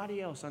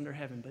anybody else under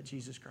heaven but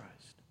Jesus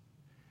Christ.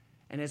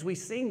 And as we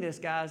sing this,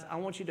 guys, I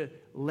want you to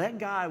let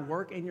God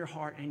work in your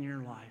heart and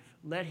your life.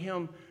 Let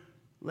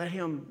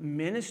Him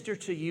minister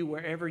to you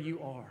wherever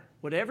you are.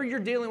 Whatever you're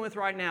dealing with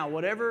right now,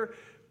 whatever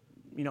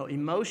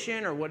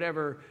emotion or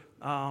whatever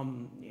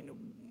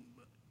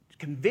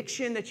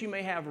conviction that you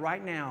may have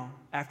right now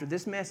after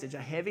this message, a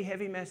heavy,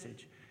 heavy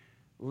message,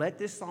 let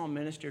this song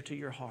minister to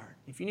your heart.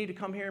 If you need to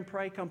come here and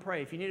pray, come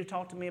pray. If you need to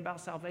talk to me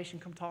about salvation,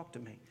 come talk to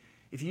me.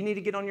 If you need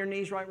to get on your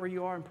knees right where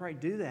you are and pray,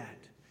 do that.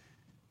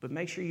 But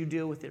make sure you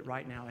deal with it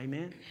right now.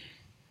 Amen?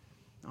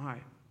 All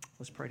right,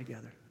 let's pray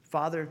together.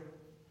 Father,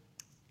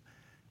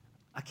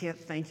 I can't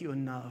thank you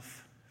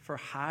enough for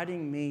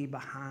hiding me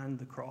behind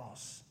the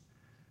cross.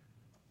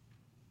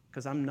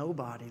 Because I'm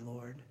nobody,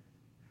 Lord.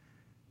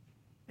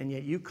 And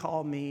yet you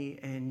call me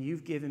and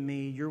you've given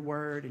me your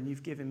word and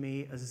you've given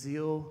me a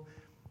zeal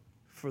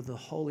for the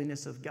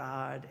holiness of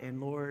God. And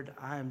Lord,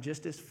 I am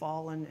just as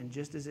fallen and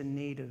just as in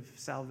need of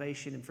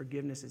salvation and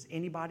forgiveness as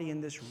anybody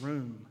in this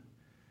room.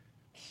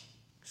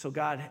 So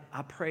God,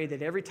 I pray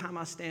that every time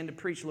I stand to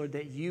preach, Lord,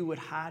 that you would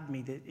hide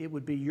me, that it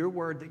would be your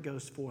word that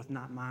goes forth,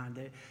 not mine,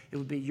 that it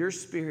would be your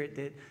spirit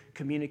that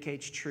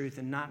communicates truth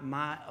and not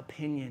my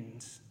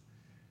opinions.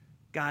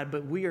 God,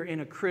 but we are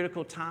in a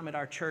critical time at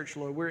our church,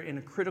 Lord. We're in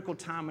a critical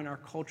time in our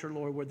culture,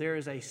 Lord, where there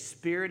is a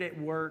spirit at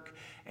work,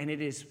 and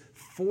it is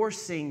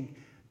forcing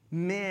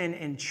men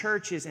and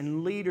churches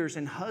and leaders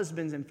and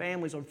husbands and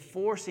families, are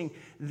forcing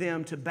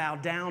them to bow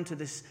down to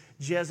this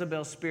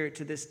Jezebel spirit,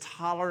 to this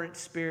tolerant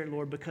spirit,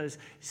 Lord, because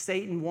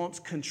Satan wants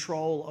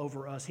control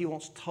over us. He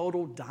wants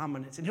total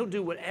dominance, and he'll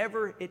do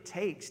whatever it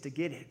takes to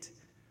get it.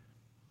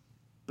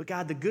 But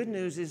God, the good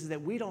news is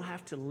that we don't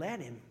have to let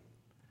him.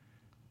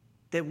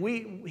 That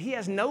he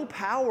has no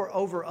power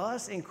over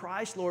us in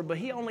Christ, Lord, but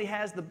he only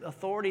has the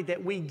authority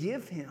that we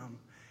give him.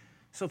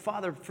 So,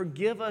 Father,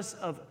 forgive us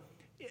of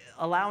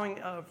allowing,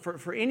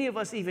 for any of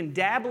us even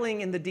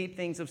dabbling in the deep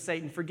things of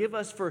Satan. Forgive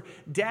us for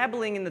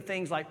dabbling in the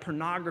things like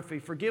pornography.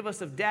 Forgive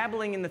us of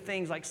dabbling in the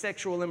things like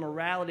sexual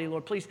immorality,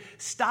 Lord. Please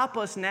stop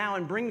us now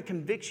and bring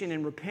conviction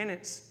and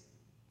repentance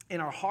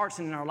in our hearts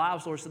and in our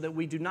lives, Lord, so that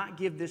we do not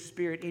give this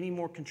spirit any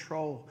more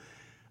control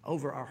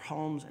over our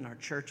homes and our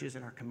churches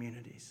and our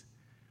communities.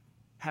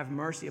 Have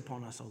mercy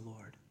upon us, O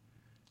Lord,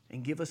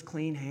 and give us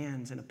clean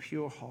hands and a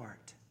pure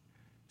heart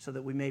so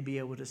that we may be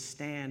able to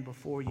stand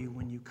before you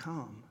when you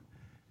come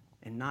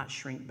and not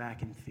shrink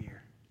back in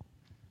fear.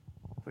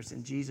 For it's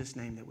in Jesus'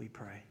 name that we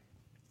pray.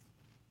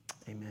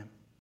 Amen.